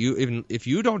 Yeah. Even if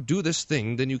you don't do this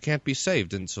thing, then you can't be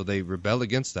saved, and so they rebel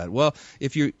against that. Well,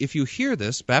 if you hear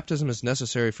this, baptism is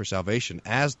necessary for salvation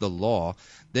as the law,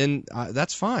 then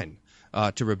that's fine.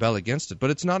 To rebel against it. But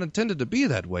it's not intended to be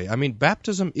that way. I mean,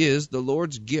 baptism is the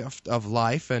Lord's gift of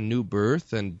life and new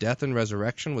birth and death and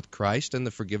resurrection with Christ and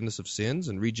the forgiveness of sins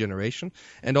and regeneration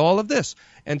and all of this.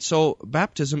 And so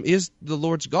baptism is the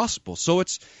Lord's gospel. So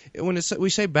we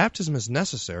say baptism is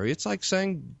necessary, it's like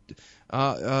saying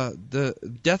the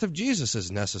death of Jesus is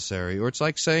necessary, or it's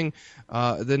like saying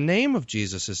the name of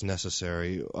Jesus is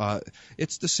necessary.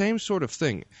 It's the same sort of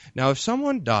thing. Now, if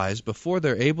someone dies before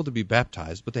they're able to be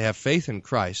baptized, but they have faith in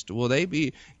Christ, will they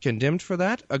be condemned for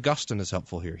that? Augustine is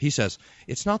helpful here. He says,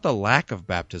 it's not the lack of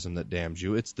baptism that damns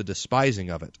you, it's the despising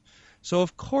of it. So,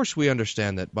 of course, we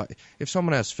understand that if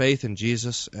someone has faith in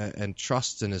Jesus and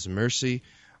trusts in his mercy,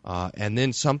 and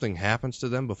then something happens to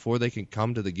them before they can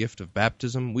come to the gift of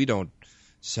baptism, we don't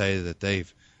say that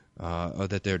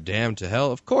that they're damned to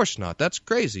hell. Of course not. That's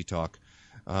crazy talk.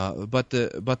 But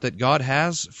that God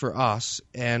has for us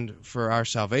and for our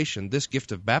salvation this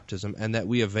gift of baptism, and that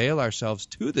we avail ourselves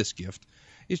to this gift,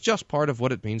 is just part of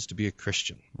what it means to be a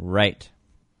Christian. Right.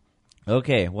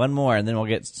 Okay, one more, and then we'll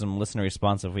get some listener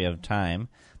response if we have time.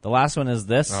 The last one is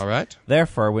this. All right.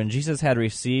 Therefore, when Jesus had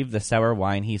received the sour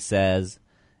wine, he says,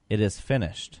 "It is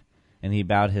finished." And he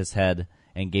bowed his head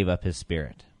and gave up his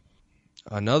spirit.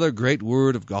 Another great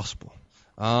word of gospel.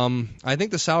 I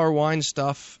think the sour wine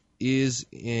stuff is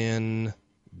in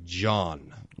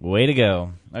John. Way to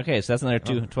go. Okay, so that's another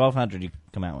 1,200 you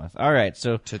come out with. All right,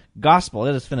 so gospel,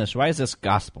 it is finished. Why is this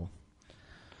gospel?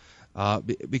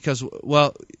 Because,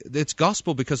 well, it's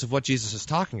gospel because of what Jesus is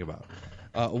talking about.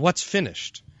 What's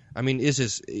finished? I mean,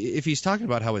 if he's talking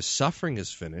about how his suffering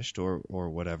is finished or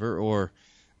whatever, or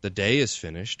the day is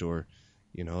finished, or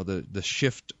the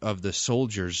shift of the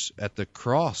soldiers at the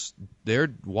cross,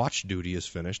 their watch duty is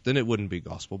finished, then it wouldn't be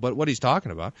gospel. But what he's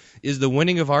talking about is the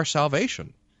winning of our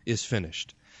salvation is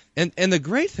finished. And the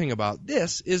great thing about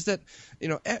this is that,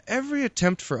 every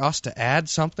attempt for us to add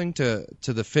something to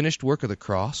the finished work of the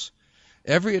cross,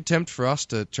 every attempt for us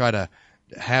to try to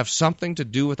have something to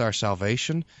do with our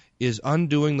salvation is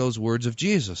undoing those words of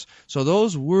Jesus. So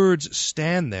those words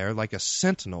stand there like a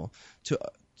sentinel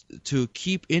to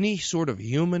keep any sort of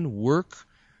human work,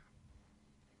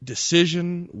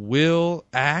 decision, will,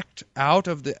 act out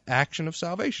of the action of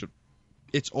salvation.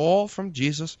 It's all from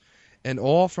Jesus and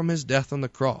all from his death on the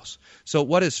cross. So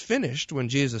what is finished, when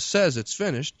Jesus says it's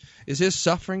finished, is his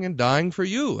suffering and dying for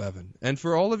you, Evan, and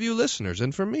for all of you listeners,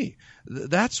 and for me.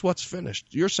 That's what's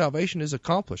finished. Your salvation is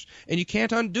accomplished, and you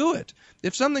can't undo it.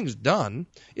 If something's done,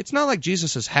 it's not like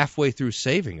Jesus is halfway through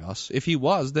saving us. If he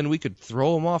was, then we could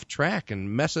throw him off track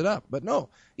and mess it up. But no,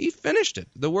 he finished it.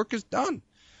 The work is done.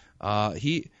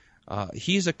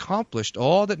 He's accomplished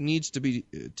all that needs to be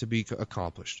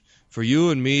accomplished for you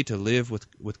and me to live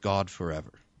with God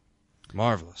forever.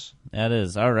 Marvelous. That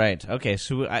is. All right. Okay,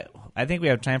 so I think we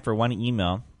have time for one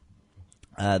email.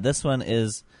 This one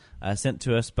is sent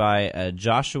to us by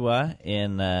Joshua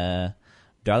in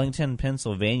Darlington,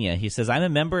 Pennsylvania. He says, I'm a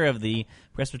member of the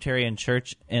Presbyterian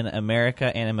Church in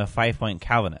America, and I'm a 5-point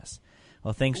Calvinist.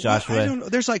 Well, thanks, Joshua. I don't know.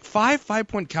 There's like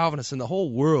 5-point Calvinists in the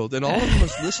whole world, and all of them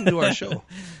must listen to our show.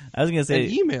 I was going to say,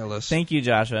 and email us. Thank you,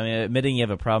 Joshua. I mean, admitting you have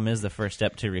a problem is the first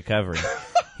step to recovery.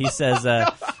 He says,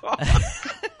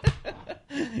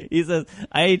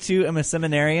 I too am a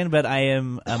seminarian, but I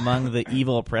am among the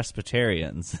evil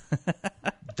Presbyterians.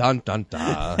 Dun dun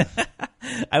dun.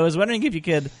 I was wondering if you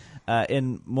could,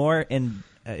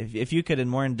 if you could in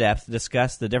more in depth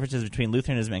discuss the differences between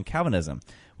Lutheranism and Calvinism.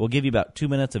 We'll give you about 2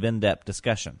 minutes of in-depth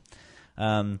discussion.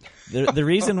 The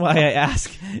reason why I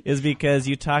ask is because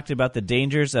you talked about the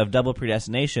dangers of double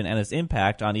predestination and its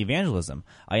impact on evangelism.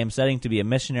 I am studying to be a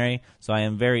missionary, so I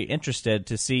am very interested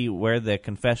to see where the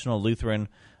confessional Lutheran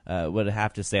would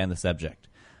have to say on the subject.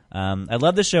 I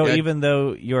love the show, even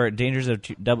though your dangers of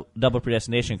double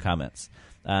predestination comments.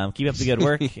 Keep up the good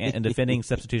work in defending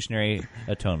substitutionary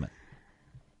atonement.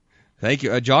 Thank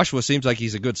you. Joshua seems like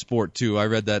he's a good sport, too. I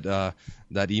read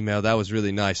that email. That was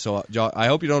really nice. So I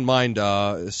hope you don't mind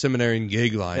seminary and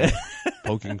gig line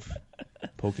poking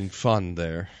fun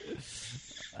there.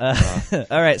 All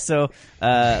right, so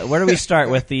where do we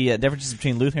start with the differences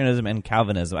between Lutheranism and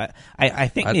Calvinism? I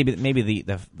think maybe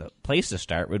the place to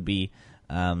start would be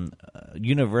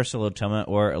universal atonement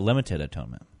or limited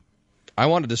atonement. I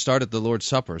wanted to start at the Lord's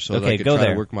Supper so that I could try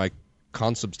to work my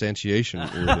consubstantiation.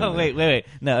 Wait.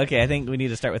 No, okay, I think we need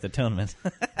to start with atonement.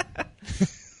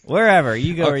 Wherever.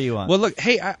 You go where you want. Well, look,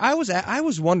 hey, I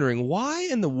was wondering, why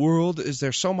in the world is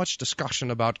there so much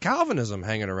discussion about Calvinism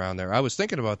hanging around there? I was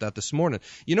thinking about that this morning.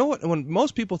 You know what? When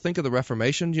most people think of the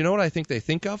Reformation, you know what I think they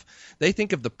think of? They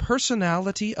think of the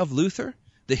personality of Luther,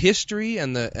 the history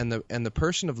and the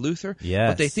person of Luther.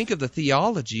 Yes. But they think of the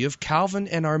theology of Calvin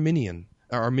and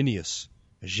Arminius.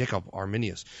 Jacob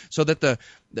Arminius, so that the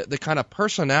kind of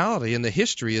personality and the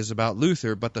history is about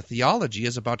Luther, but the theology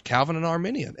is about Calvin and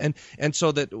Arminian, and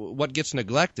so that what gets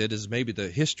neglected is maybe the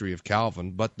history of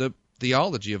Calvin, but the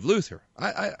theology of Luther.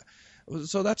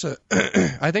 So that's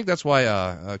I think that's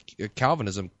why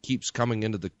Calvinism keeps coming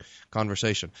into the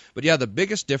conversation. But yeah, the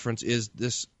biggest difference is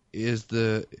the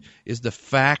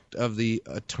fact of the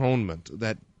atonement,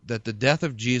 that the death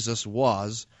of Jesus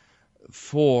was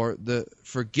for the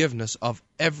forgiveness of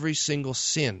every single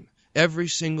sin, every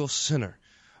single sinner,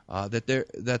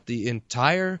 that the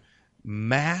entire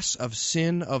mass of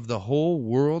sin of the whole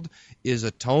world is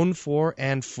atoned for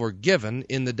and forgiven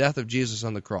in the death of Jesus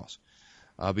on the cross.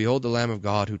 Behold the Lamb of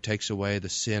God who takes away the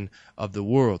sin of the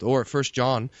world. Or 1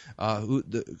 John,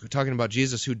 talking about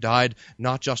Jesus who died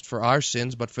not just for our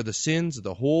sins, but for the sins of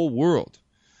the whole world.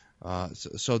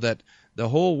 So that the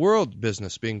whole world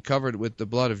business being covered with the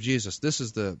blood of Jesus. This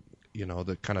is the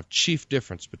kind of chief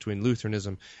difference between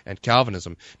Lutheranism and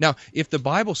Calvinism. Now, if the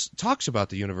Bible talks about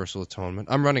the universal atonement,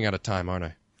 I'm running out of time, aren't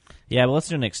I? Yeah, well, let's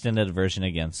do an extended version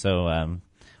again. So, well,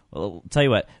 I'll tell you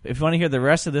what. If you want to hear the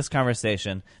rest of this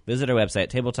conversation, visit our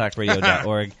website,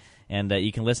 tabletalkradio.org, and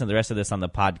you can listen to the rest of this on the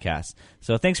podcast.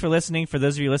 So thanks for listening, for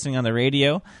those of you listening on the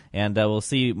radio, and we'll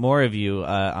see more of you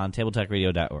on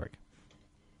tabletalkradio.org.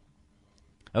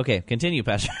 Okay, continue,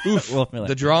 Pastor Wolf Miller.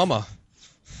 The drama.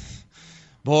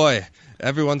 Boy,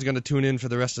 everyone's going to tune in for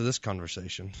the rest of this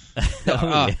conversation.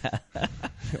 Yeah.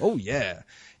 Oh, yeah.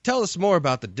 Tell us more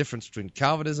about the difference between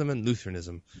Calvinism and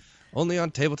Lutheranism, only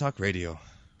on Table Talk Radio.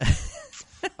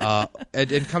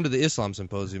 And come to the Islam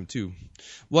Symposium, too.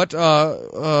 What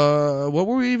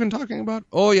were we even talking about?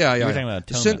 Oh, yeah. We were talking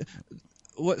about atonement.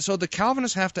 So the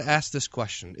Calvinists have to ask this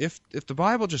question. If the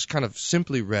Bible just kind of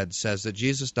simply read says that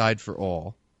Jesus died for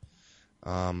all,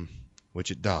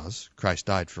 which it does, Christ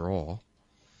died for all,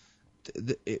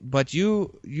 but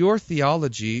your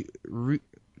theology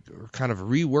kind of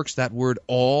reworks that word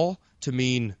all to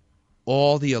mean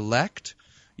all the elect,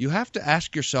 you have to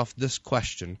ask yourself this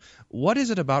question: what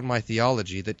is it about my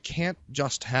theology that can't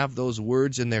just have those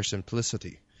words in their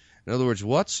simplicity? In other words,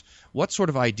 what sort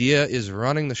of idea is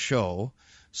running the show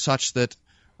such that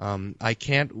I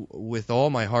can't with all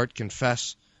my heart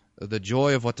confess the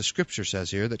joy of what the Scripture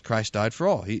says here, that Christ died for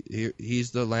all.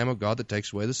 He's the Lamb of God that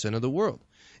takes away the sin of the world.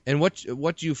 And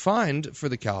what you find for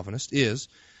the Calvinist is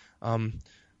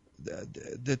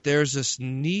that there's this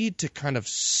need to kind of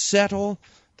settle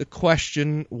the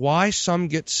question why some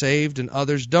get saved and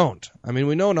others don't. I mean,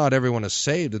 we know not everyone is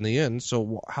saved in the end,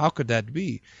 so how could that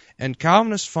be? And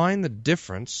Calvinists find the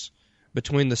difference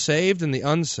between the saved and the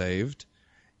unsaved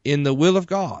in the will of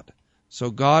God. So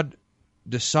God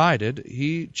decided,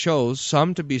 He chose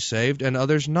some to be saved and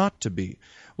others not to be.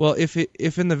 Well, if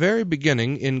in the very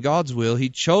beginning, in God's will, He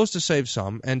chose to save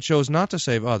some and chose not to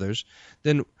save others,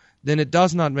 then it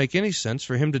does not make any sense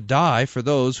for Him to die for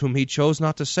those whom He chose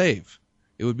not to save.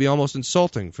 It would be almost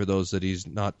insulting for those that He's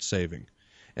not saving.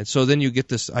 And so then you get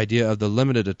this idea of the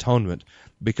limited atonement,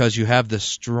 because you have this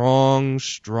strong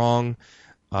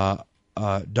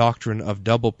doctrine of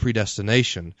double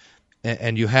predestination,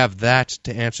 and you have that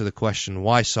to answer the question,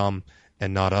 why some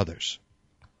and not others?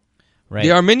 Right.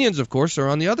 The Arminians, of course, are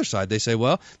on the other side. They say,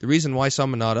 well, the reason why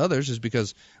some and not others is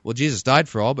because, well, Jesus died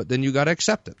for all, but then you got to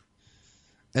accept it.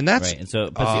 And that's right. And so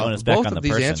it puts the onus back on the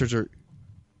person. Answers are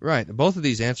right. Both of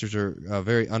these answers are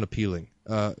very unappealing,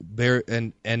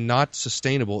 and not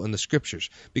sustainable in the Scriptures,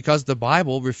 because the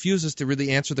Bible refuses to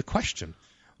really answer the question.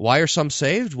 Why are some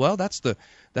saved? Well, that's the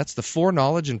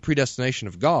foreknowledge and predestination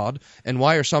of God. And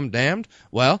why are some damned?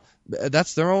 Well,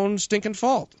 that's their own stinking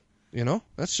fault. You know,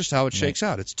 that's just how it shakes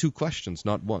out. It's two questions,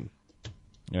 not one.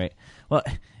 Right. Well,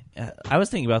 I was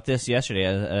thinking about this yesterday.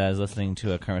 I was listening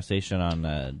to a conversation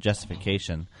on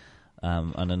justification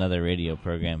on another radio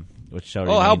program, which showed.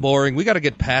 Oh, how boring! We got to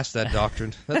get past that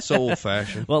doctrine. That's so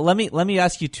old-fashioned. Well, let me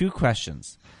ask you two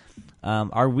questions.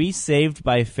 Are we saved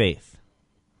by faith?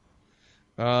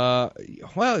 Well,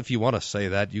 if you want to say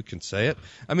that, you can say it.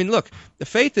 I mean, look, the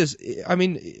faith is,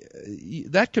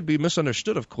 that could be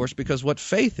misunderstood, of course, because what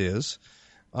faith is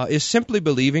simply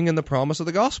believing in the promise of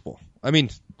the gospel. I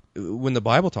mean, when the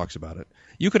Bible talks about it,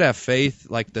 you could have faith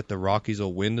like that the Rockies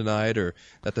will win tonight, or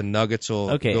that the Nuggets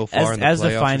will go far in the playoffs. As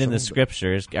defined in the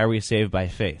Scriptures, are we saved by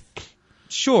faith?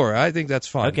 Sure, I think that's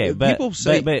fine. Okay, but people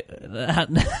say,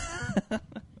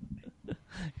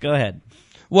 go ahead.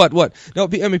 What? No,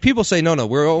 I mean, people say, no,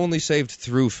 we're only saved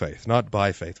through faith, not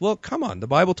by faith. Well, come on, the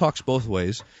Bible talks both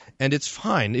ways, and it's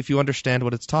fine if you understand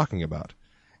what it's talking about.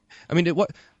 I mean,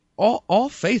 all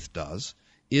faith does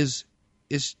is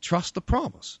trust the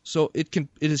promise. So it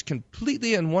is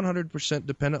completely and 100%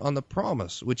 dependent on the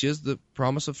promise, which is the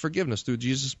promise of forgiveness through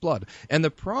Jesus' blood. And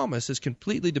the promise is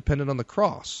completely dependent on the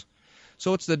cross.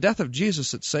 So it's the death of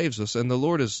Jesus that saves us, and the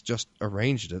Lord has just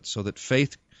arranged it so that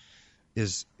faith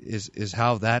is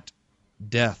how that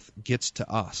death gets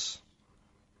to us.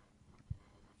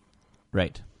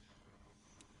 Right.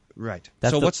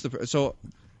 That was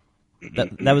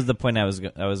the point I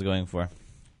was going for.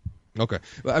 Okay.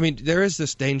 Well, I mean, there is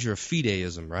this danger of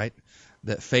fideism, right?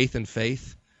 That faith in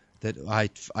faith, that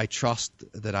I trust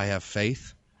that I have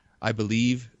faith, I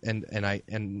believe, and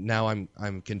now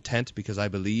I'm content because I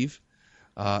believe.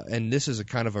 And this is a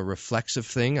kind of a reflexive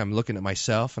thing. I'm looking at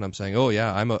myself and I'm saying, "Oh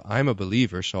yeah, I'm a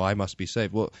believer, so I must be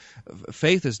saved." Well,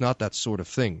 faith is not that sort of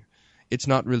thing. It's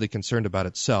not really concerned about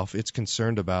itself. It's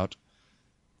concerned about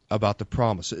the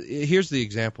promise. Here's the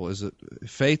example: is that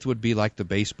faith would be like the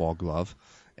baseball glove,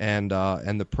 and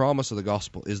the promise of the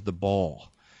gospel is the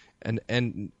ball,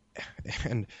 and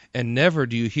never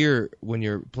do you hear when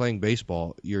you're playing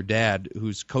baseball your dad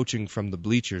who's coaching from the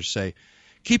bleachers say,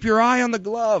 "Keep your eye on the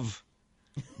glove.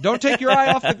 Don't take your eye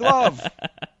off the glove.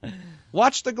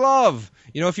 Watch the glove."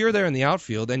 You know, if you're there in the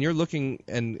outfield and you're looking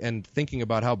and thinking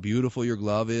about how beautiful your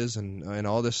glove is and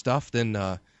all this stuff, then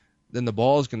the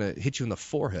ball is going to hit you in the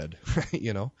forehead.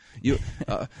 You know,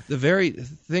 the very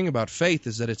thing about faith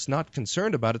is that it's not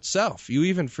concerned about itself. You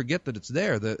even forget that it's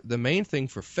there. The main thing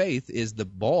for faith is the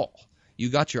ball. You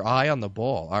got your eye on the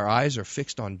ball. Our eyes are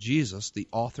fixed on Jesus, the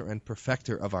author and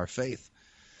perfecter of our faith,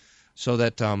 so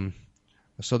that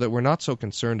we're not so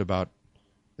concerned about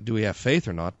do we have faith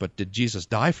or not, but did Jesus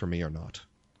die for me or not?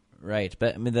 Right,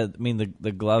 but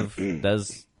the glove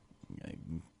does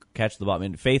catch the ball. I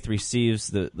mean, faith receives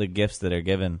the gifts that are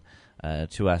given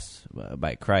to us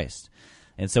by Christ,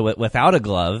 and so without a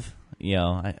glove, you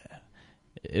know,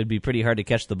 it'd be pretty hard to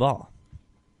catch the ball.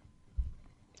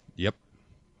 Yep,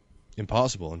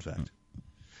 impossible, in fact.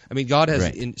 I mean, God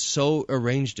has so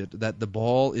arranged it that the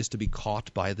ball is to be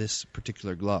caught by this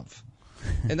particular glove.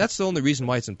 And that's the only reason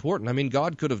why it's important. I mean,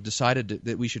 God could have decided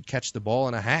that we should catch the ball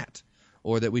in a hat,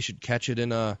 or that we should catch it in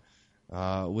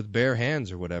with bare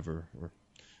hands or whatever.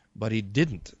 But He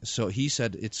didn't. So He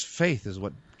said it's faith is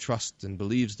what trusts and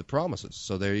believes the promises.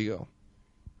 So there you go.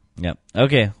 Yep.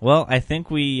 Okay. Well, I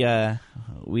think we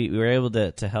were able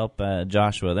to help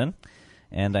Joshua then,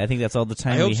 and I think that's all the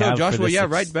time I hope we so, have. Joshua. For this Yeah,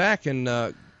 right back, and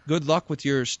good luck with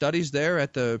your studies there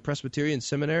at the Presbyterian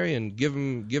Seminary, and give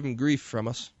them grief from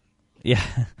us. Yeah,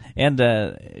 and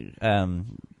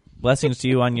blessings to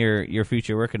you on your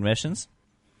future work and missions.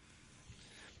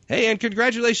 Hey, and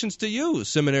congratulations to you,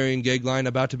 Seminarian Gagline,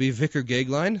 about to be Vicar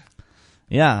Gagline.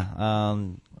 Yeah, a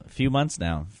few months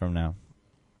now from now.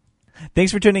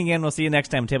 Thanks for tuning in. We'll see you next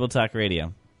time, Table Talk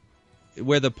Radio.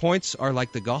 Where the points are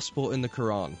like the gospel in the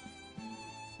Quran.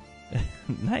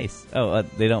 Nice. Oh,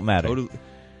 they don't matter. Totally,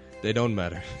 they don't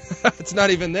matter. It's not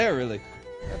even there, really.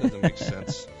 That doesn't make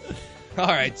sense. All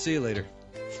right, see you later.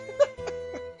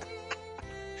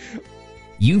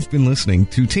 You've been listening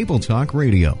to Table Talk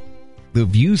Radio. The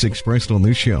views expressed on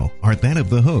this show are that of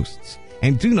the hosts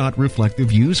and do not reflect the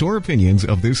views or opinions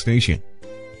of this station.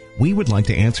 We would like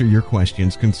to answer your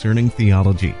questions concerning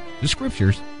theology, the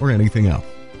scriptures, or anything else.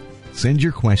 Send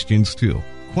your questions to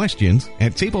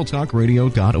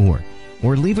questions@tabletalkradio.org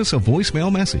or leave us a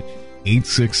voicemail message,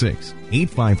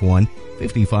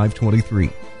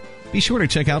 866-851-5523. Be sure to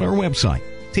check out our website,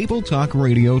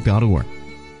 tabletalkradio.org.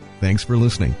 Thanks for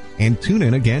listening, and tune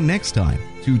in again next time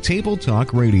to Table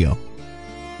Talk Radio.